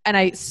 And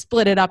I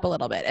split it up a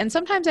little bit. And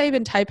sometimes I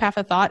even type half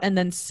a thought and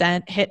then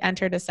hit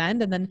enter to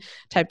send, and then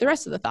type the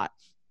rest of the thought.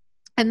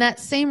 And that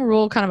same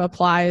rule kind of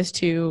applies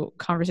to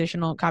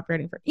conversational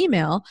copywriting for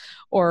email,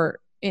 or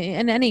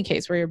in any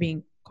case where you're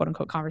being quote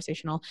unquote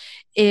conversational,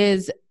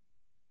 is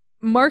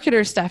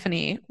marketer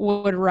Stephanie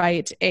would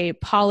write a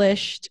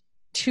polished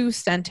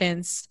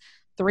 2-sentence,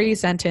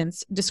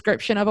 3-sentence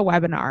description of a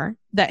webinar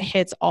that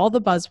hits all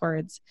the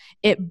buzzwords.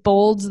 It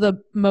bolds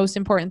the most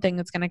important thing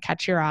that's going to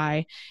catch your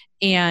eye,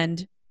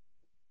 and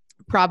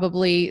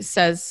probably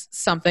says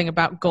something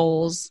about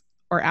goals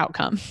or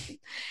outcome.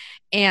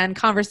 And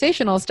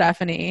conversational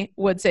Stephanie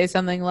would say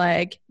something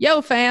like,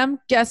 yo fam,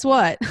 guess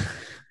what?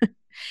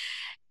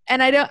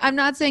 And I'm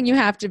not saying you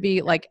have to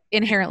be like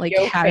inherently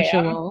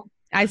casual.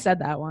 Fam. I said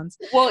that once.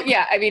 Well,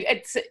 yeah, I mean,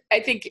 I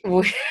think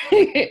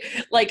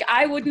like,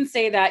 I wouldn't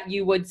say that.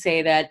 You would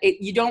say that.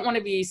 You don't want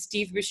to be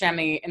Steve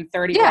Buscemi in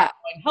 30 going,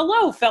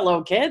 hello,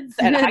 fellow kids.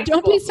 And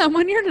don't be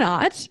someone you're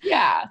not.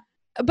 Yeah.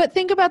 But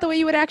think about the way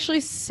you would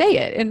actually say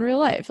it in real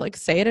life, like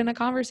say it in a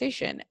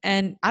conversation,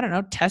 and I don't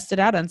know, test it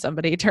out on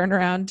somebody, turn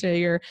around to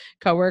your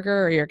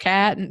coworker or your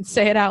cat and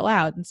say it out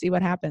loud and see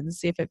what happens.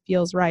 See if it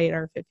feels right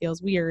or if it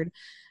feels weird.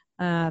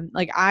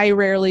 Like I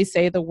rarely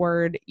say the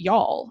word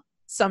y'all.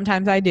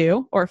 Sometimes I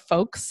do, or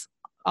folks.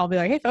 I'll be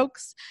like, hey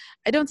folks.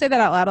 I don't say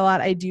that out loud a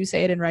lot. I do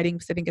say it in writing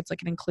because I think it's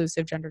like an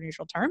inclusive gender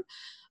neutral term.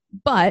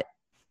 But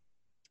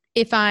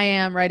if I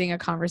am writing a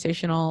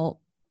conversational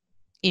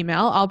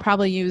email, I'll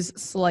probably use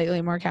slightly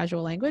more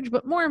casual language,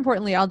 but more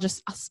importantly, I'll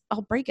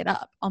break it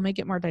up. I'll make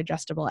it more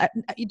digestible.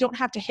 You don't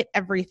have to hit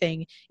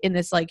everything in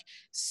this like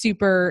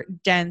super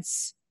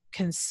dense,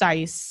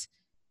 concise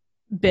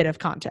bit of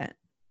content.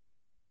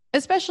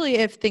 Especially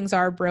if things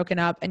are broken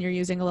up and you're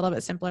using a little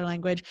bit simpler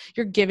language,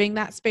 you're giving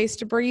that space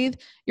to breathe.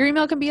 Your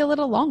email can be a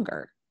little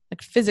longer,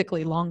 like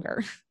physically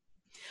longer.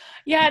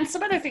 Yeah, and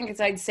some other things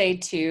I'd say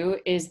too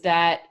is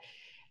that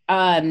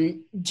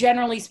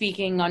generally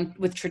speaking, on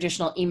with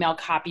traditional email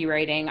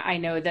copywriting, I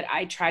know that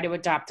I try to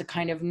adopt a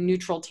kind of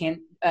neutral tone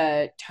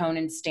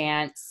and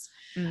stance.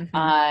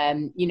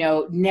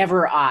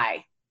 Never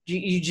I.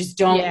 You just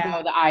don't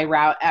go the I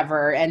route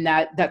ever, and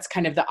that's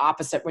kind of the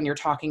opposite when you're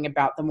talking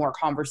about the more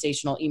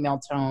conversational email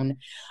tone.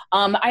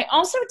 I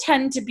also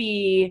tend to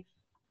be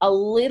a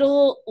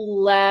little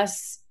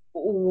less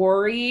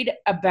worried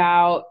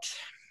about.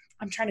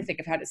 I'm trying to think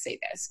of how to say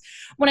this.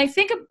 When I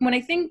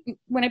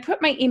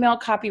put my email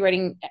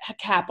copywriting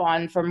cap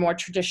on for more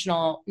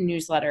traditional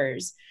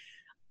newsletters,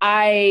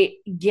 I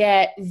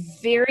get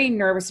very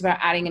nervous about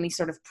adding any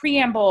sort of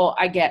preamble.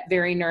 I get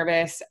very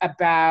nervous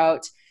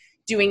about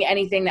doing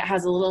anything that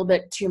has a little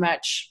bit too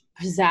much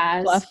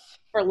pizzazz, Fluff.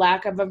 for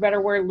lack of a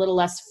better word, a little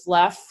less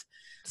fluff.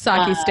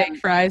 Sake steak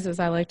fries, as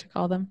I like to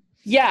call them.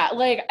 Yeah,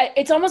 like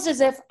it's almost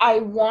as if I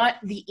want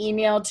the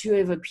email to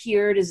have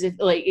appeared as if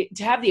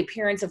to have the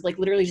appearance of like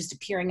literally just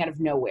appearing out of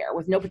nowhere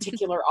with no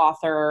particular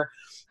author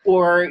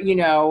or,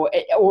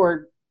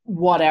 or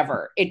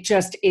whatever. It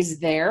just is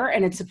there,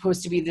 and it's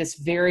supposed to be this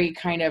very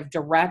kind of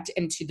direct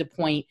and to the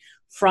point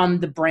from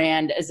the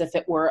brand as if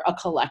it were a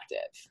collective,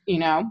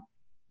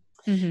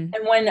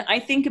 And when I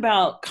think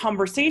about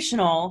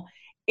conversational,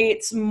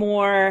 it's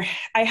more,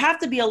 I have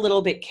to be a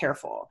little bit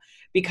careful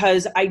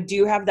because I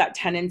do have that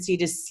tendency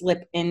to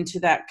slip into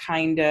that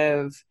kind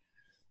of,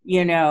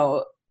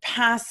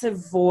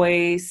 passive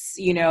voice,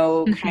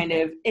 kind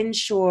of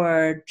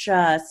unsure,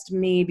 just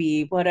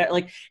maybe, whatever,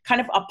 like kind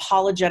of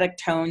apologetic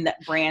tone that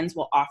brands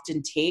will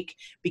often take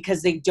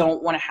because they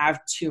don't want to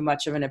have too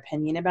much of an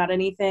opinion about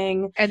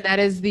anything. And that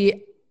is the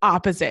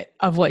opposite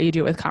of what you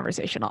do with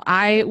conversational.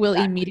 I will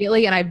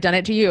immediately, and I've done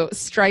it to you,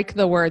 strike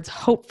the words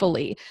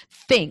hopefully,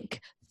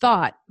 think,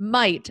 thought,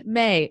 might,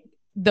 may,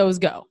 those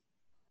go.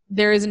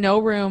 There is no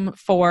room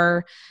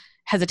for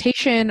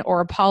hesitation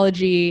or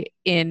apology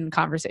in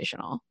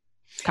conversational.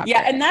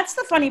 Yeah, and that's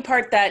the funny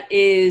part that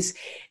is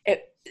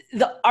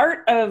the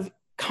art of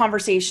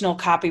conversational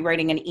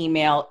copywriting and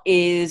email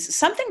is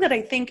something that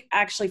I think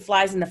actually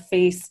flies in the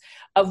face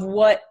of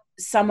what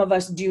some of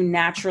us do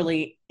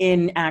naturally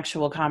in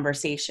actual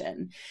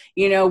conversation.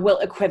 We'll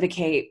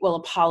equivocate, we'll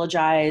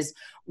apologize,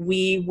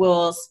 we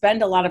will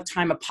spend a lot of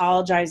time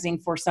apologizing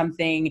for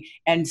something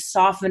and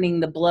softening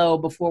the blow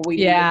before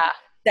we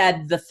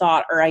said the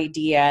thought or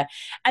idea.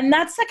 And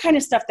that's the kind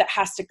of stuff that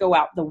has to go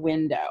out the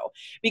window,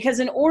 because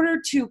in order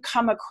to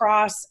come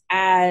across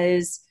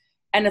as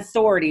an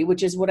authority,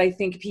 which is what I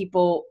think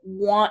people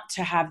want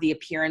to have the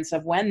appearance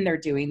of when they're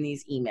doing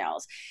these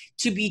emails,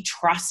 to be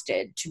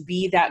trusted, to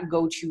be that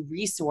go-to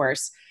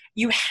resource,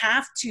 you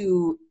have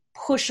to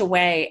push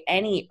away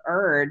any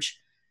urge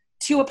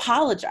to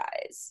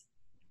apologize,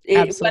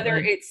 whether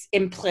it's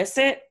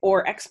implicit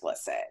or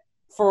explicit,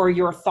 for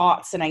your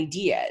thoughts and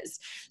ideas.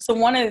 So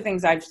one of the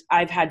things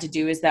I've had to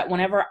do is that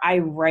whenever I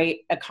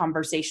write a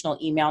conversational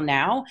email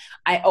now,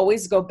 I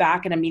always go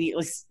back and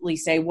immediately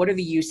say, what are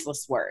the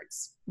useless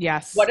words?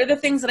 Yes. What are the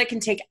things that I can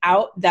take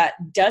out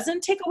that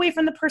doesn't take away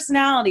from the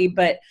personality,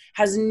 but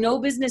has no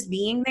business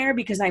being there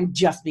because I'm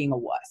just being a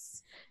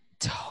wuss?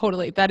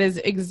 Totally. That is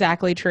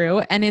exactly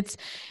true. And it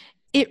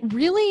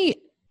really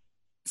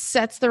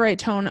sets the right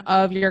tone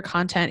of your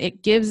content.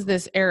 It gives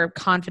this air of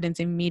confidence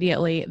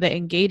immediately that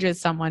engages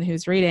someone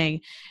who's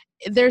reading.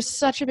 There's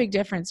such a big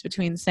difference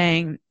between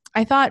saying,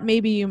 I thought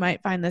maybe you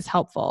might find this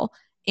helpful,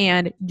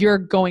 and you're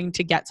going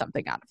to get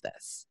something out of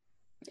this.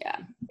 Yeah.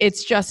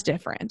 It's just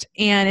different.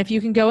 And if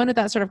you can go in with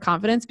that sort of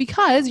confidence,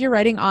 because you're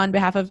writing on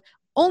behalf of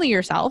only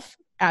yourself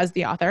as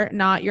the author,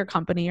 not your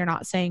company, you're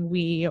not saying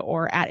we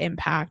or at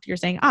Impact, you're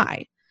saying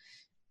I.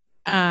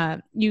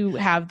 You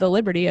have the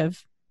liberty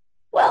of.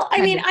 Well,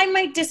 I mean, I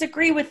might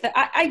disagree with that.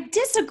 I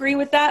disagree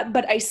with that,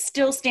 but I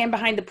still stand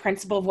behind the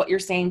principle of what you're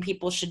saying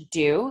people should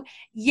do.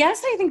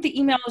 Yes, I think the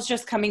email is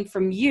just coming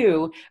from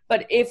you,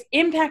 but if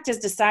Impact has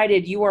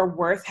decided you are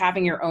worth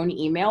having your own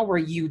email where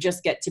you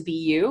just get to be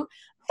you,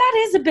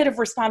 that is a bit of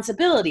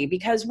responsibility,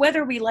 because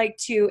whether we like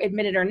to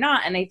admit it or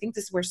not, and I think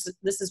this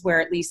is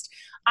where at least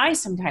I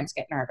sometimes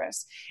get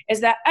nervous, is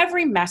that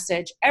every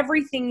message,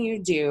 everything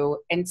you do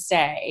and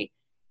say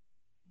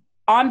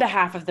on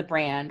behalf of the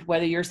brand,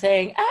 whether you're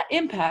saying at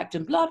Impact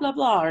and blah, blah,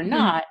 blah or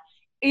not,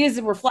 is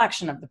a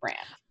reflection of the brand.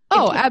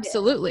 Oh,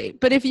 absolutely.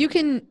 But if you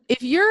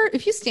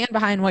stand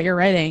behind what you're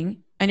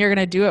writing and you're going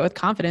to do it with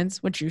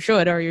confidence, which you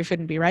should, or you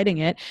shouldn't be writing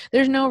it,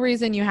 there's no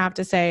reason you have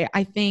to say,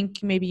 I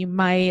think, maybe you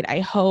might, I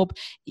hope.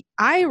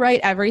 I write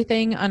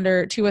everything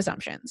under two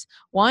assumptions.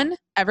 One,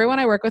 everyone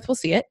I work with will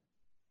see it.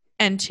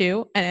 And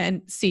two,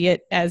 and see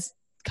it as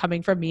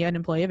coming from me, an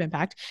employee of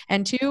Impact.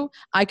 And two,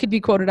 I could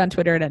be quoted on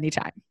Twitter at any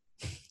time.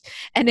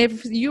 And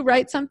if you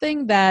write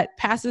something that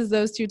passes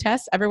those two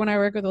tests, everyone I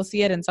work with will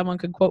see it, and someone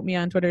could quote me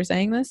on Twitter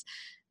saying this,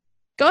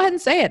 go ahead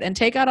and say it and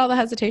take out all the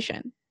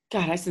hesitation.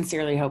 God, I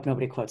sincerely hope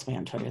nobody quotes me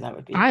on Twitter. That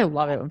would be. I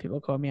love it when people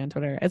quote me on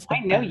Twitter. I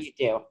know you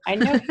do. I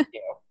know you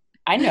do.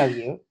 I know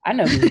you. I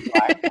know who you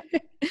are.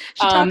 She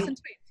talks and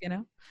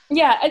tweets,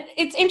 Yeah,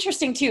 it's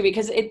interesting too,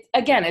 because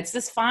it's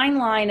this fine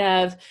line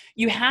of,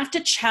 you have to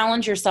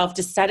challenge yourself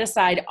to set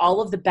aside all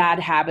of the bad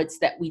habits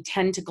that we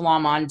tend to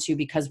glom onto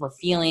because we're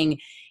feeling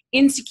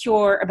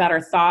insecure about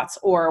our thoughts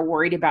or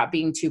worried about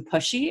being too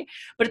pushy.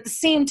 But at the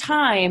same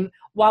time,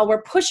 while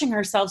we're pushing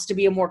ourselves to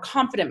be a more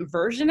confident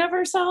version of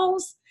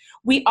ourselves,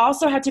 we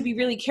also have to be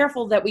really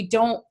careful that we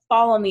don't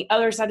fall on the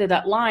other side of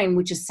that line,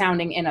 which is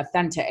sounding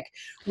inauthentic,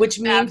 which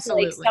means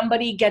like Absolutely.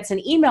 somebody gets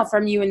an email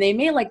from you and they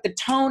may like the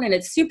tone and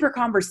it's super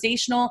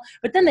conversational,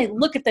 but then they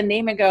look at the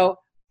name and go,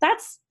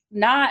 that's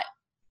not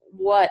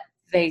what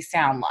they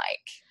sound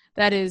like.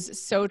 That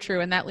is so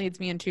true. And that leads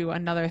me into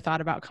another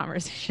thought about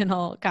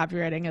conversational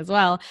copywriting as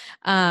well.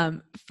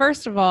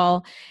 First of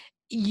all,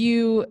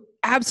 you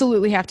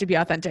absolutely have to be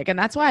authentic. And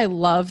that's why I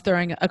love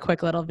throwing a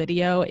quick little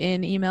video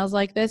in emails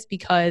like this,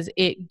 because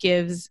it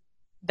gives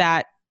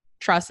that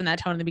trust and that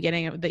tone in the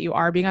beginning that you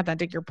are being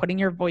authentic. You're putting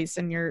your voice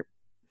and your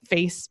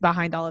face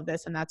behind all of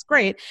this, and that's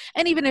great.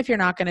 And even if you're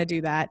not going to do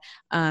that,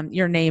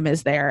 your name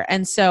is there.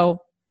 And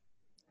so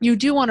you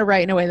do want to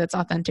write in a way that's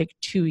authentic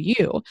to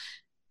you.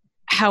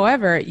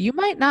 However, you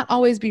might not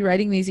always be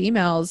writing these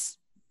emails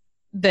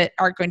that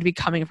are going to be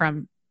coming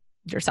from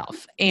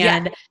yourself.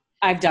 And yeah,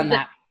 I've done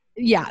that.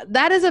 Yeah,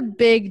 that is a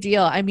big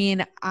deal. I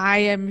mean, I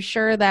am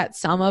sure that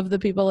some of the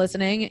people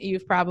listening,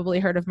 you've probably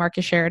heard of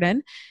Marcus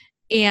Sheridan.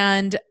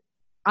 And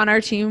on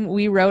our team,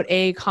 we wrote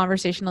a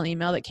conversational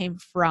email that came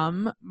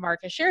from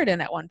Marcus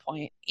Sheridan at one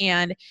point.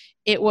 And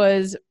it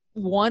was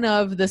one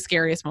of the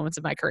scariest moments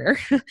of my career.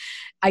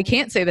 I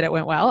can't say that it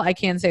went well. I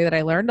can say that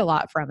I learned a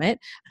lot from it.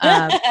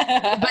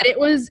 But it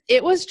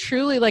was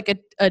truly like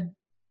a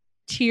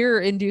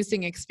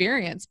tear-inducing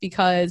experience,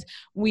 because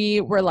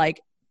we were like,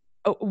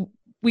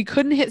 we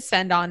couldn't hit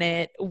send on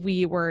it.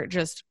 We were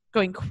just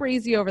going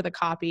crazy over the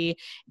copy.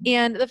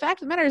 And the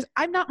fact of the matter is,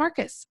 I'm not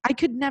Marcus. I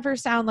could never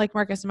sound like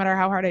Marcus no matter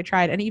how hard I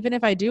tried. And even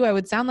if I do, I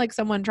would sound like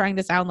someone trying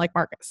to sound like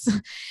Marcus.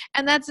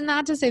 And that's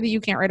not to say that you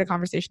can't write a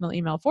conversational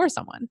email for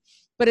someone,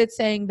 but it's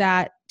saying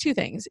that two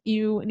things.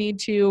 You need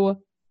to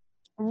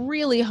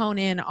really hone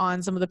in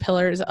on some of the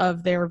pillars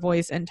of their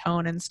voice and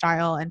tone and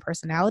style and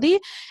personality.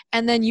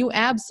 And then you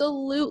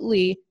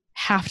absolutely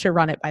have to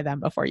run it by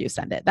them before you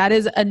send it. That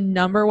is a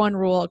number one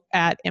rule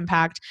at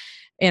Impact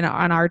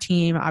on our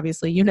team,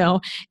 obviously,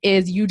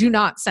 is you do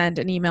not send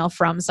an email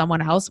from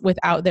someone else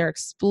without their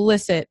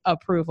explicit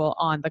approval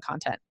on the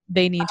content.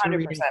 They need to 100%.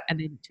 read it and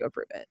they need to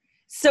approve it.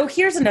 So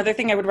here's another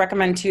thing I would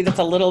recommend too, that's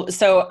a little,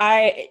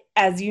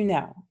 as you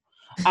know,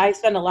 I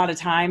spend a lot of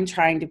time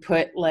trying to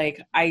put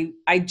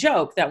I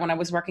joke that when I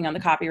was working on the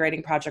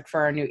copywriting project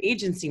for our new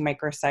agency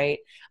microsite,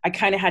 I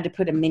kind of had to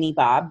put a mini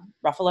Bob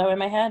Ruffalo in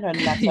my head. And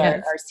that's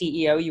yes. our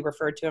CEO, you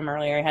referred to him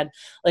earlier. I had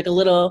like a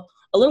little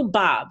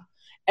Bob.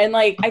 And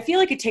I feel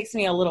like it takes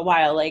me a little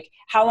while.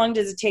 How long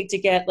does it take to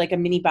get a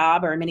mini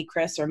Bob or a mini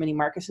Chris or a mini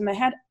Marcus in my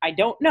head? I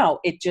don't know.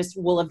 It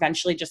just will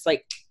eventually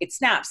it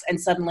snaps and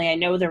suddenly I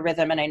know the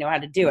rhythm and I know how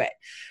to do it.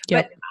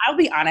 Yep. But I'll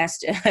be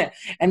honest,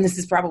 and this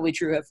is probably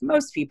true of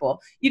most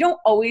people, you don't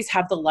always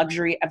have the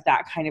luxury of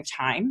that kind of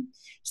time.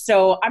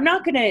 So I'm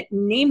not going to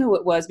name who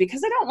it was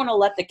because I don't want to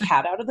let the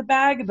cat out of the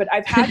bag, but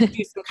I've had to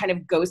do some kind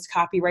of ghost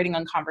copywriting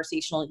on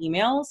conversational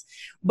emails.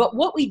 But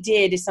what we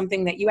did is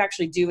something that you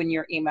actually do in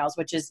your emails,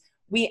 which is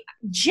we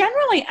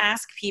generally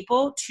ask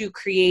people to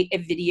create a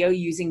video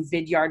using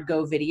Vidyard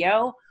Go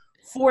Video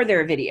for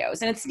their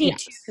videos. And it's neat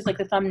too, because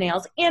the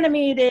thumbnail's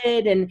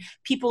animated and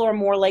people are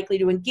more likely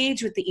to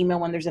engage with the email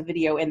when there's a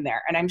video in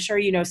there. And I'm sure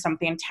you know some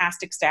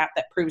fantastic stat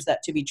that proves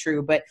that to be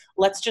true. But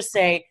let's just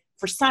say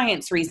for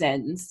science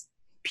reasons,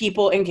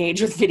 people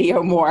engage with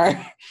video more.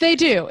 They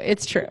do.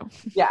 It's true.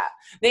 Yeah.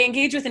 They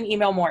engage with an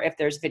email more if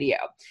there's video.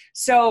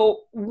 So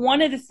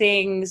one of the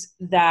things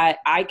that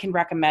I can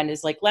recommend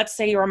is let's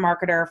say you're a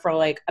marketer for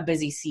a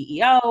busy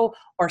CEO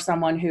or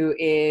someone who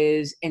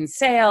is in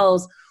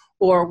sales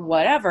or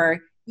whatever,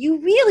 you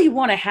really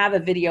want to have a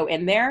video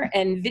in there.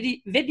 And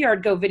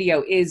Vidyard Go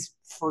Video is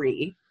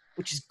free,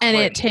 which is great. And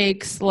it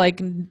takes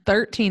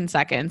 13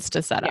 seconds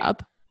to set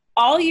up.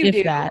 All you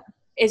do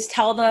is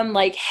tell them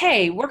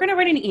hey, we're going to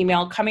write an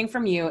email coming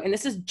from you. And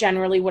this is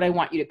generally what I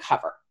want you to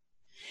cover.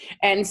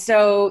 And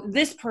so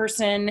this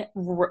person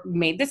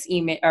made this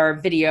email or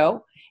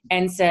video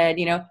and said,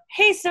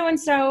 hey,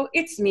 so-and-so,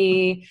 it's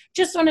me.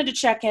 Just wanted to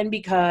check in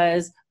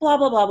because blah,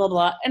 blah, blah, blah,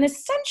 blah. And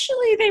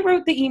essentially they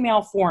wrote the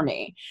email for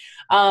me.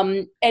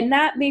 And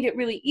that made it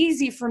really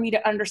easy for me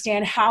to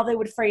understand how they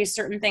would phrase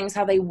certain things,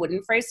 how they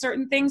wouldn't phrase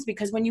certain things.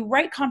 Because when you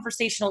write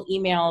conversational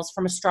emails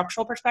from a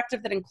structural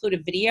perspective that include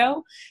a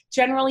video,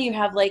 generally you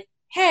have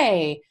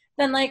hey,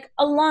 then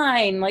a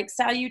line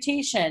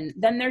salutation,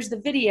 then there's the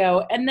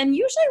video. And then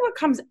usually what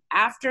comes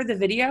after the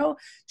video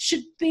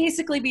should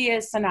basically be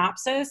a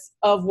synopsis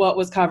of what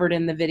was covered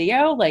in the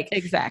video.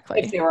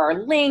 Exactly. If there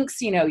are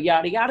links,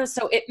 yada, yada.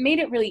 So it made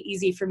it really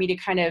easy for me to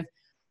kind of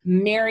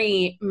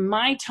marry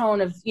my tone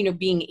of,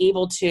 being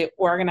able to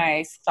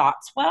organize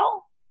thoughts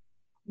well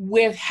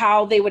with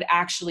how they would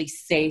actually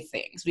say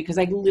things, because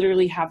I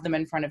literally have them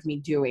in front of me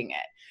doing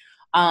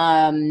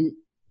it.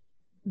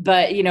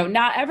 But,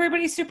 not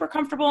everybody's super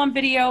comfortable on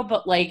video,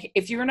 but like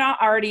if you're not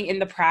already in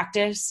the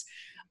practice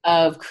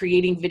of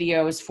creating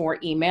videos for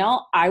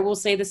email, I will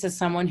say this as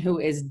someone who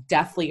is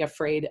deathly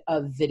afraid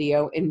of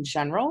video in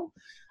general.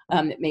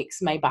 It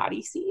makes my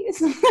body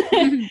seize.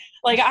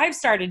 Like I've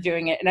started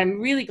doing it and I'm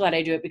really glad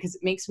I do it because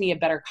it makes me a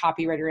better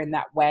copywriter in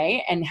that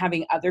way. And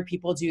having other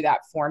people do that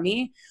for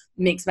me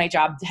makes my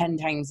job 10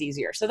 times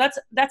easier. So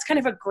that's kind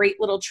of a great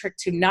little trick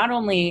to not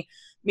only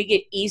make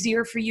it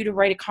easier for you to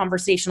write a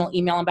conversational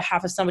email on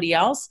behalf of somebody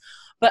else,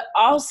 but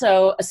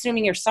also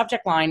assuming your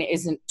subject line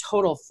isn't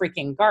total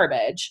freaking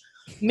garbage,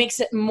 makes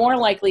it more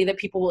likely that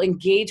people will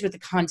engage with the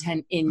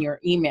content in your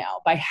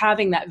email by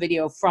having that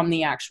video from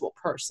the actual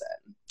person.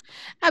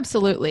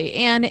 Absolutely.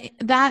 And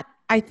that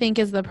I think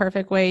is the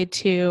perfect way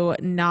to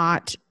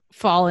not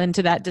fall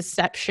into that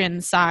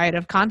deception side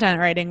of content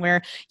writing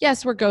where,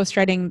 yes, we're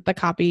ghostwriting the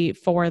copy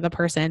for the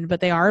person,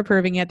 but they are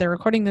approving it. They're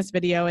recording this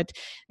video.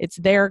 It's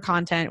their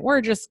content.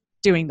 We're just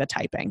doing the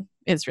typing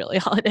is really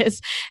all it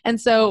is. And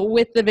so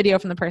with the video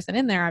from the person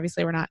in there,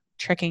 obviously we're not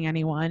tricking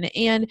anyone.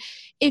 And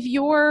if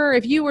you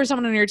or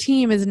someone on your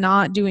team is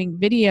not doing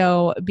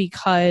video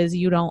because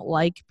you don't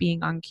like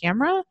being on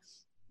camera,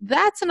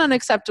 that's an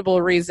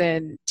unacceptable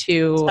reason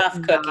to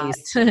Tough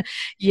cookies.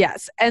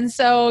 Yes. And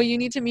so you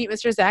need to meet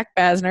Mr. Zach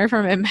Basner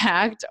from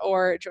Impact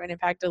or join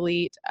Impact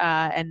Elite.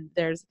 And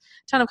there's a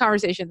ton of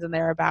conversations in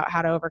there about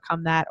how to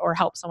overcome that or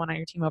help someone on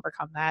your team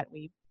overcome that.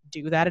 We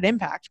do that at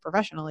Impact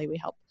professionally. We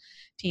help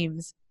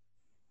teams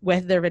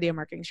with their video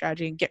marketing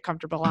strategy and get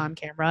comfortable on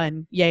camera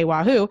and yay,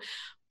 wahoo.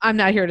 I'm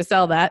not here to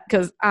sell that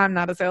because I'm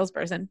not a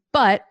salesperson,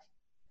 but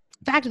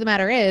fact of the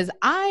matter is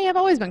I have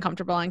always been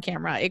comfortable on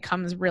camera. It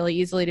comes really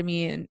easily to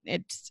me and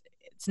it's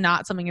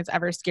not something that's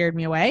ever scared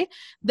me away.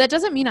 That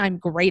doesn't mean I'm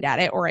great at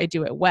it or I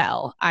do it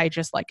well. I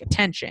just like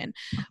attention.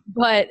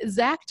 But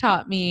Zach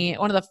taught me,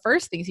 one of the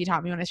first things he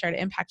taught me when I started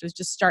Impact was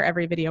just start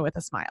every video with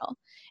a smile.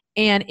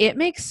 And it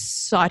makes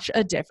such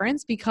a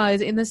difference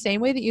because in the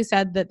same way that you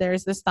said that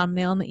there's this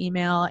thumbnail in the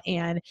email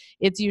and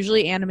it's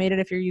usually animated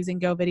if you're using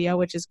Go Video,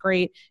 which is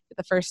great at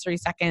the first 3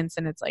 seconds.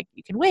 And it's like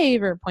you can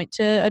wave or point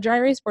to a dry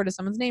erase board with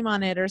someone's name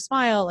on it or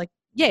smile. Like,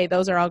 yay,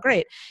 those are all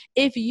great.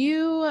 If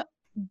you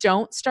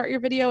don't start your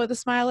video with a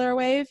smile or a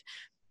wave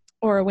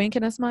or a wink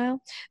and a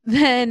smile,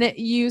 then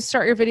you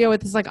start your video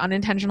with this like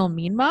unintentional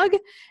mean mug.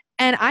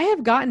 And I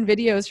have gotten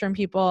videos from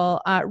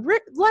people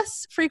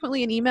less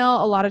frequently in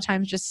email, a lot of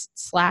times just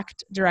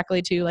slacked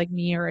directly to like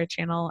me or a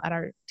channel at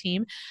our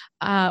team,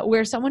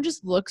 where someone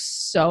just looks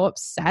so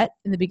upset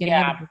in the beginning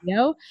of the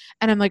video.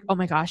 And I'm like, oh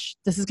my gosh,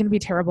 this is going to be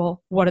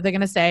terrible. What are they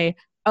going to say?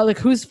 Oh, like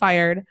who's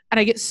fired? And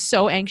I get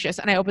so anxious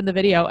and I open the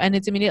video and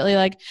it's immediately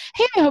like,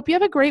 hey, I hope you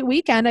have a great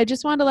weekend. I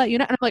just wanted to let you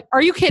know. And I'm like,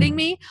 are you kidding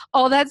me?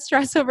 All that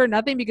stress over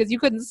nothing because you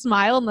couldn't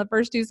smile in the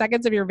first 2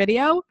 seconds of your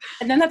video.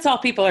 And then that's all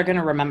people are going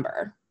to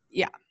remember.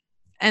 Yeah.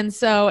 And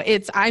so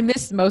I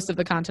miss most of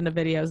the content of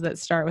videos that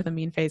start with a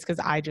mean face because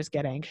I just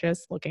get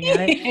anxious looking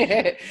at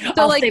it. So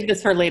I'll save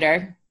this for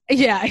later.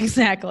 Yeah,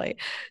 exactly.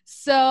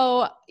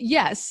 So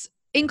yes,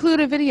 include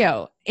a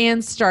video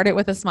and start it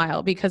with a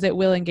smile because it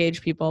will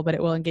engage people, but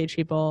it will engage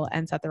people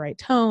and set the right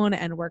tone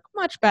and work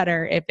much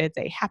better if it's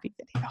a happy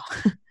video.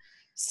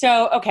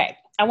 So, okay,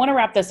 I want to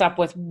wrap this up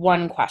with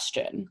one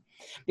question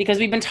because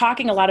we've been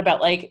talking a lot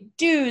about like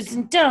do's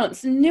and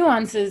don'ts and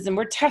nuances and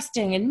we're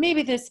testing and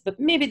maybe this, but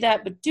maybe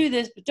that, but do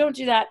this, but don't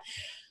do that.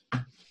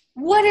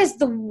 What is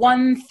the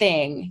one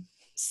thing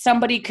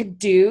somebody could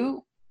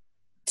do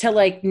to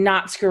like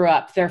not screw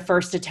up their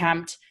first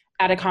attempt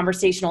at a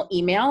conversational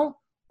email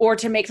or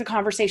to make the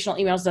conversational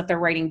emails that they're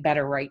writing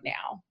better right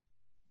now?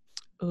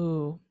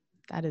 Ooh,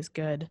 that is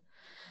good.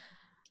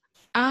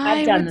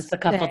 I've done this a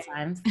couple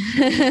times.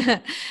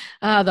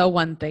 The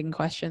one thing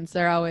questions,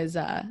 they're always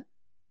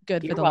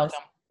good for the welcome.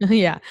 list.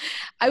 Yeah.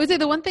 I would say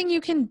the one thing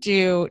you can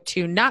do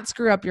to not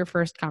screw up your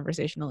first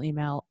conversational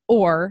email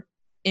or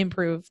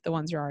improve the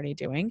ones you're already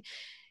doing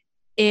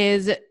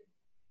is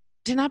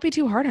to not be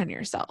too hard on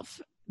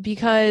yourself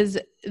because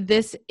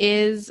this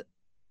is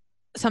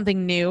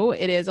something new.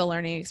 It is a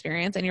learning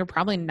experience and you're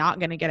probably not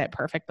going to get it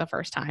perfect the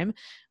first time,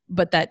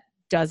 but that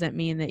doesn't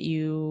mean that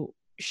you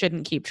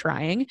shouldn't keep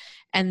trying.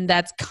 And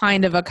that's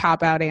kind of a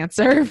cop-out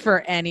answer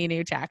for any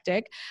new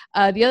tactic.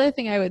 The other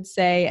thing I would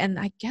say, and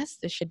I guess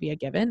this should be a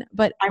given,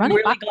 but I'm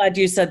really glad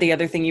you said the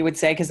other thing you would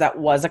say because that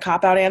was a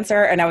cop-out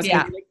answer. And I was going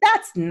to be like,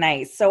 that's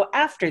nice. So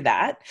after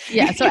that.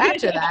 Yeah. So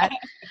after that.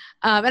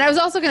 And I was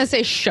also going to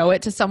say, show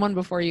it to someone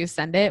before you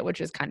send it, which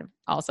is kind of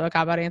also a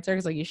cop-out answer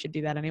because like you should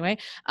do that anyway.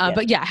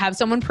 But yeah, have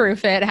someone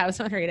proof it, have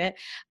someone read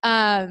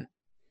it.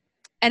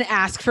 And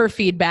ask for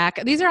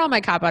feedback. These are all my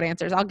cop-out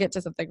answers. I'll get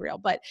to something real.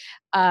 But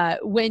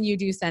when you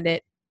do send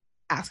it,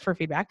 ask for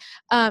feedback.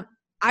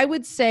 I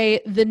would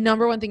say the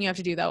number one thing you have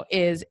to do, though,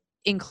 is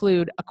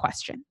include a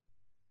question.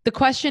 The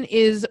question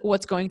is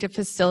what's going to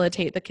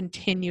facilitate the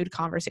continued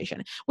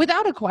conversation.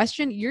 Without a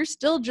question, you're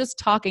still just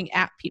talking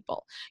at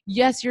people.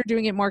 Yes, you're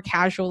doing it more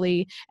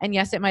casually. And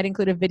yes, it might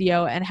include a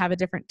video and have a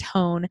different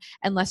tone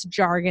and less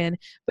jargon.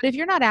 But if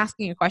you're not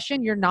asking a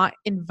question, you're not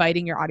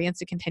inviting your audience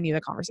to continue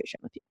the conversation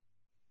with you.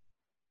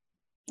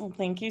 Well,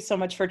 thank you so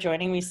much for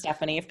joining me,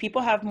 Stephanie. If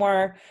people have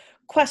more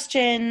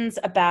questions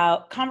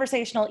about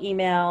conversational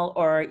email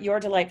or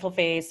your delightful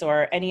face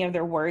or any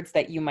other words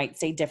that you might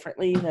say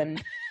differently than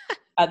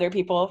other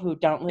people who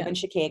don't live Yeah. in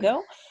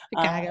Chicago,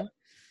 Chicago.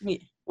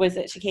 was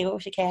it Chicago?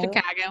 Chicago?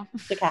 Chicago.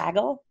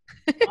 Chicago?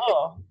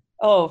 Oh,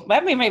 oh,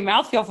 that made my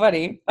mouth feel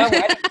funny. Oh,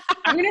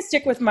 I'm going to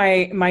stick with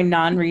my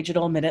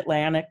non-regional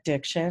Mid-Atlantic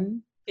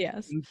diction.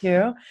 Yes. Thank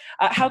you.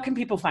 How can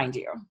people find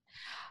you?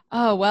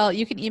 Oh, well,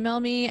 you can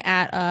email me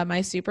at my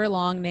super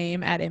long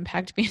name at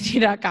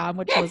impactbnd.com,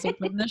 which was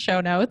in the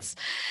show notes.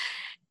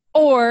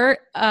 Or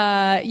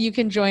you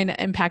can join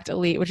Impact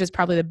Elite, which is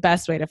probably the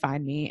best way to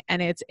find me.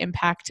 And it's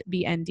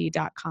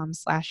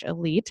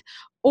impactbnd.com/elite.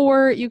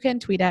 Or you can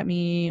tweet at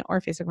me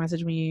or Facebook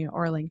message me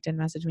or LinkedIn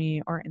message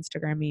me or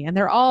Instagram me. And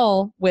they're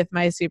all with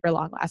my super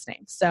long last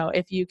name. So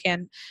if you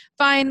can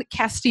find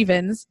Cass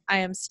Stevens, I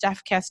am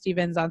Steph Cass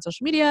Stevens on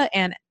social media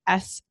and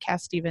S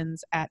Cass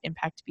Stevens at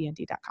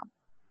impactbnd.com.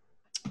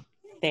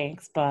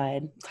 Thanks,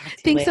 bud. Talk to you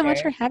Thanks so later.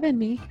 much for having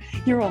me.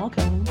 You're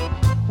welcome.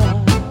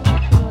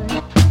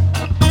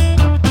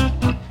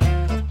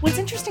 What's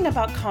interesting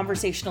about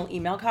conversational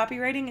email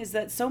copywriting is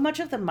that so much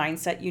of the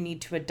mindset you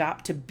need to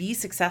adopt to be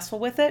successful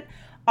with it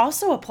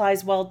also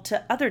applies well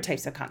to other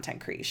types of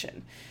content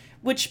creation.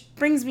 Which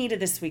brings me to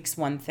this week's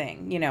one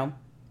thing.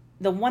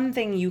 The one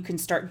thing you can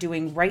start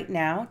doing right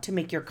now to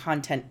make your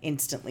content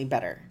instantly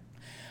better.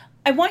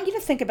 I want you to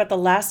think about the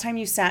last time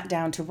you sat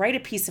down to write a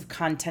piece of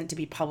content to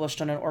be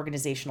published on an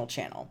organizational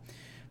channel.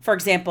 For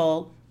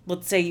example,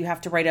 let's say you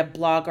have to write a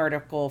blog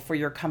article for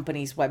your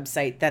company's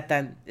website that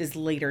then is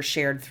later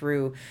shared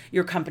through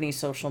your company's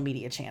social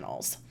media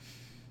channels.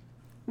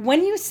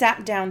 When you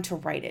sat down to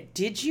write it,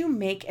 did you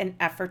make an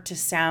effort to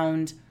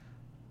sound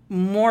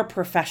more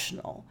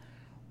professional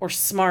or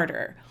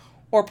smarter,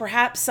 or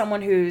perhaps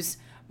someone who's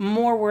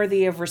more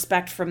worthy of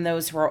respect from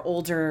those who are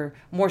older,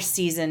 more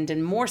seasoned,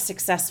 and more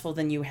successful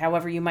than you,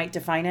 however you might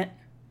define it?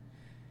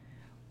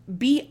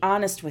 Be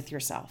honest with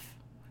yourself.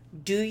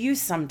 Do you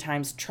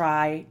sometimes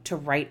try to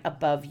write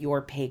above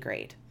your pay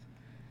grade?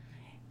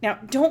 Now,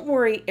 don't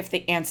worry if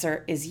the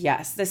answer is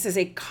yes. This is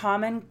a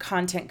common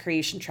content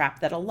creation trap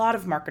that a lot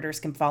of marketers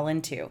can fall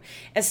into,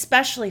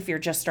 especially if you're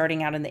just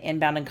starting out in the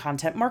inbound and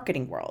content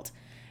marketing world.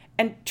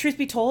 And truth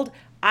be told,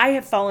 I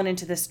have fallen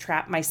into this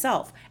trap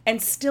myself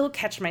and still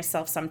catch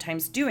myself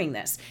sometimes doing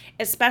this,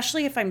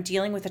 especially if I'm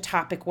dealing with a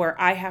topic where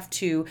I have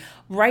to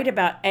write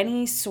about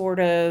any sort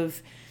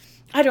of,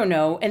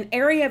 an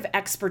area of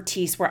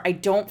expertise where I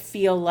don't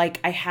feel like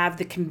I have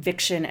the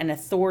conviction and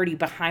authority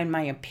behind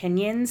my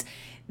opinions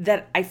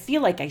that I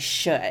feel like I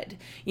should.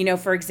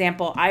 For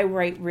example, I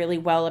write really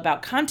well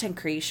about content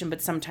creation,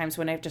 but sometimes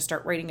when I have to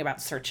start writing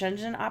about search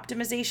engine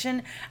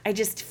optimization, I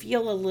just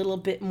feel a little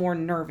bit more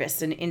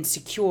nervous and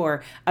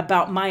insecure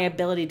about my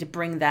ability to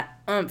bring that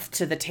oomph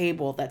to the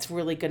table that's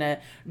really going to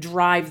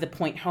drive the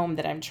point home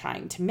that I'm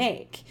trying to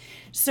make.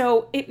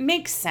 So it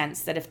makes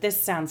sense that if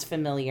this sounds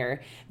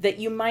familiar, that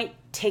you might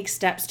take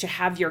steps to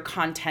have your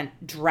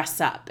content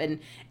dress up and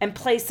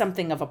play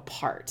something of a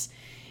part.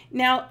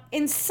 Now,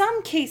 in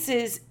some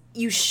cases,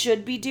 you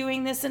should be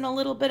doing this in a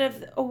little bit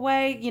of a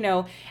way,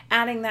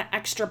 adding that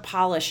extra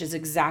polish is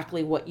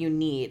exactly what you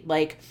need.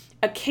 Like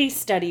a case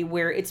study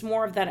where it's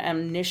more of that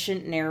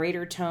omniscient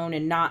narrator tone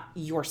and not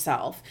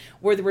yourself,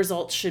 where the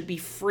results should be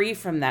free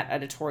from that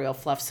editorial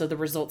fluff so the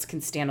results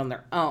can stand on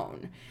their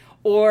own.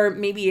 Or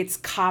maybe it's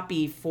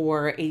copy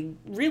for a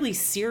really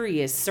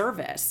serious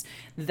service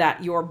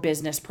that your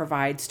business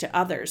provides to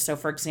others. So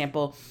for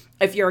example,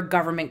 if you're a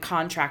government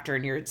contractor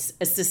and you're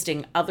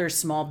assisting other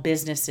small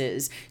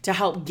businesses to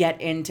help get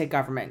into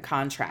government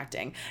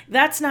contracting,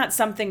 that's not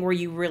something where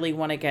you really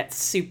want to get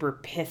super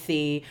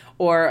pithy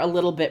or a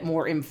little bit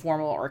more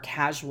informal or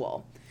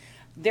casual.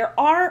 There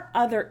are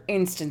other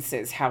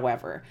instances,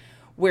 however,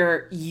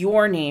 where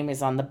your name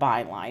is on the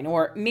byline,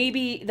 or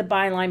maybe the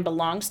byline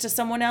belongs to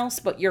someone else,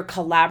 but you're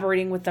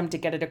collaborating with them to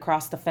get it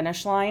across the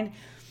finish line.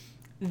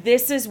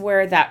 This is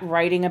where that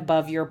writing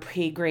above your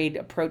pay grade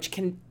approach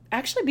can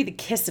actually be the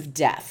kiss of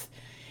death.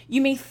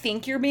 You may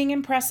think you're being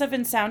impressive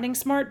and sounding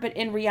smart, but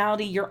in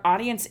reality, your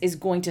audience is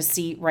going to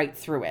see right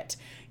through it.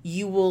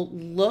 You will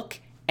look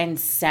and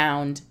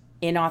sound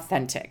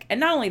inauthentic. And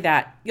not only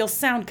that, you'll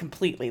sound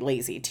completely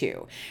lazy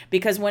too.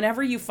 Because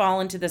whenever you fall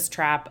into this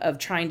trap of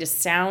trying to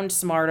sound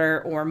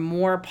smarter or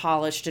more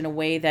polished in a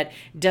way that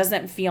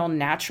doesn't feel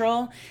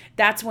natural,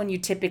 that's when you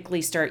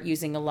typically start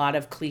using a lot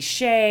of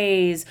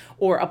cliches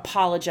or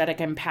apologetic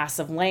and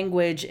passive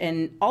language,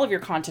 and all of your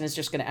content is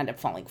just going to end up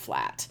falling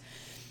flat.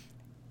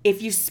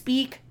 If you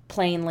speak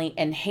plainly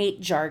and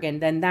hate jargon,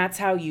 then that's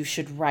how you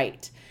should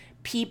write.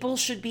 People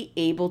should be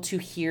able to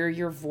hear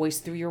your voice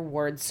through your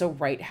words, so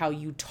write how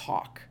you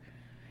talk.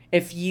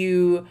 If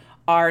you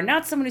are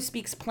not someone who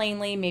speaks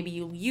plainly, maybe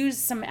you use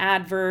some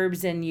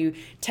adverbs and you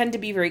tend to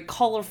be very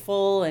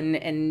colorful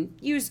and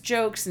use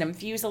jokes and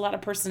infuse a lot of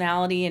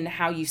personality in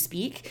how you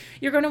speak,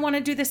 you're going to want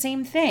to do the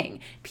same thing.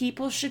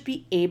 People should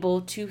be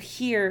able to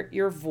hear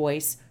your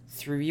voice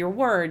through your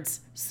words.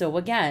 So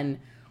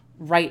again,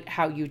 write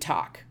how you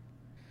talk.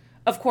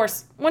 Of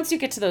course, once you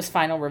get to those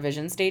final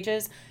revision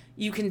stages,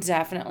 you can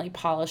definitely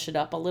polish it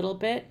up a little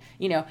bit,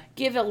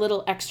 give a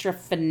little extra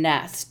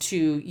finesse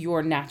to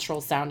your natural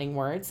sounding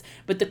words,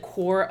 but the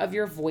core of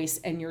your voice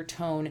and your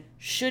tone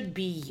should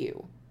be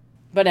you.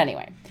 But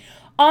anyway,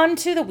 on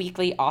to the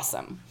weekly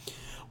awesome.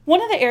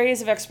 One of the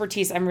areas of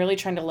expertise I'm really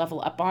trying to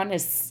level up on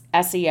is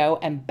SEO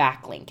and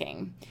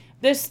backlinking.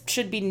 This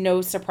should be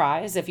no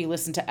surprise if you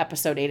listen to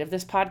episode 8 of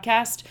this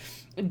podcast.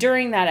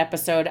 During that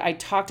episode, I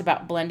talked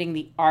about blending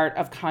the art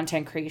of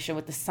content creation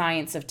with the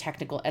science of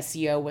technical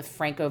SEO with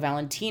Franco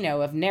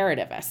Valentino of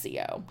Narrative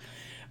SEO.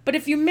 But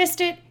if you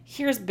missed it,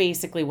 here's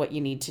basically what you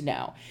need to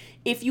know.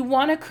 If you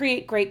want to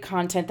create great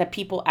content that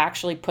people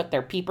actually put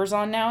their peepers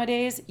on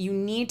nowadays, you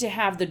need to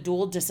have the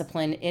dual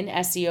discipline in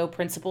SEO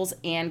principles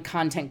and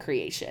content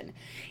creation.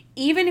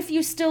 Even if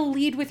you still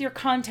lead with your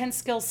content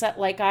skill set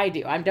like I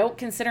do, I don't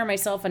consider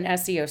myself an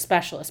SEO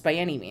specialist by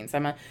any means.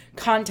 I'm a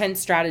content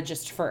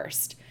strategist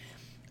first.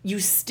 You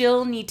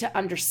still need to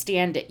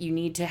understand it. You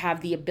need to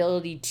have the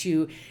ability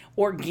to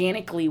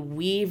organically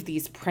weave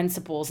these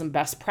principles and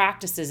best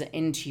practices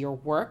into your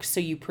work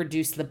so you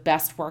produce the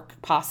best work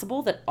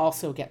possible that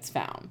also gets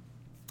found.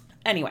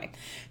 Anyway,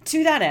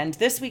 to that end,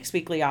 this week's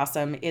Weekly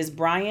Awesome is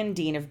Brian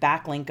Dean of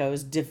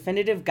Backlinko's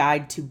Definitive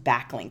Guide to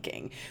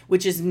Backlinking,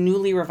 which is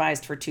newly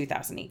revised for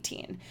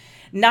 2018.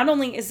 Not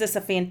only is this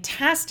a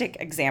fantastic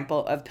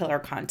example of pillar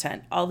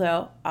content,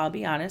 although I'll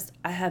be honest,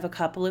 I have a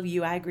couple of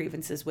UI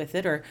grievances with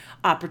it or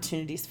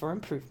opportunities for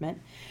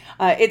improvement.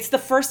 It's the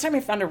first time I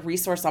found a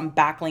resource on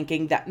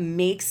backlinking that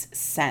makes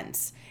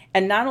sense.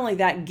 And not only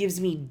that, gives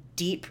me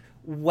deep,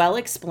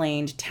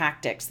 well-explained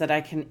tactics that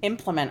I can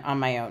implement on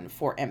my own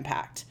for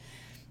impact.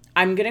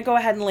 I'm going to go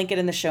ahead and link it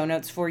in the show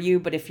notes for you,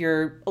 but if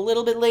you're a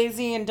little bit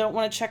lazy and don't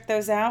want to check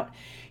those out,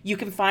 you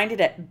can find it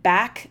at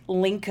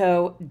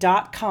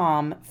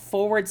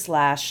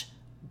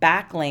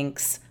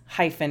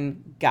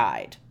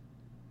backlinko.com/backlinks-guide.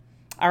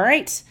 All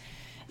right,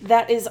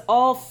 that is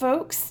all,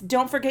 folks.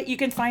 Don't forget you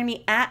can find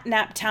me at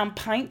Naptown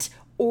Pint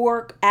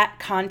or at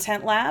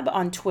Content Lab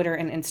on Twitter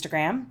and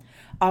Instagram.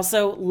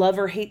 Also, love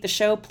or hate the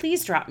show,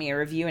 please drop me a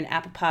review in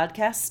Apple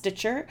Podcasts,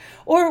 Stitcher,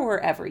 or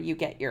wherever you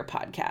get your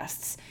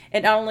podcasts.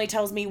 It not only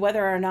tells me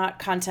whether or not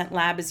Content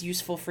Lab is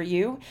useful for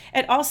you,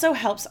 it also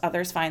helps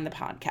others find the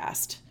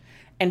podcast.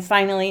 And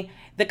finally,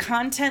 the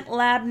Content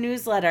Lab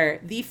newsletter,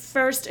 the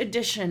first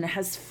edition,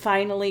 has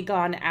finally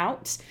gone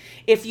out.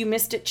 If you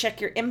missed it,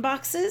 check your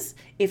inboxes.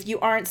 If you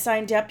aren't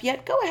signed up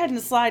yet, go ahead and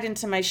slide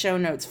into my show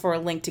notes for a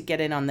link to get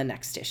in on the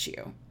next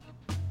issue.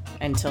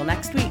 Until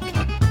next week.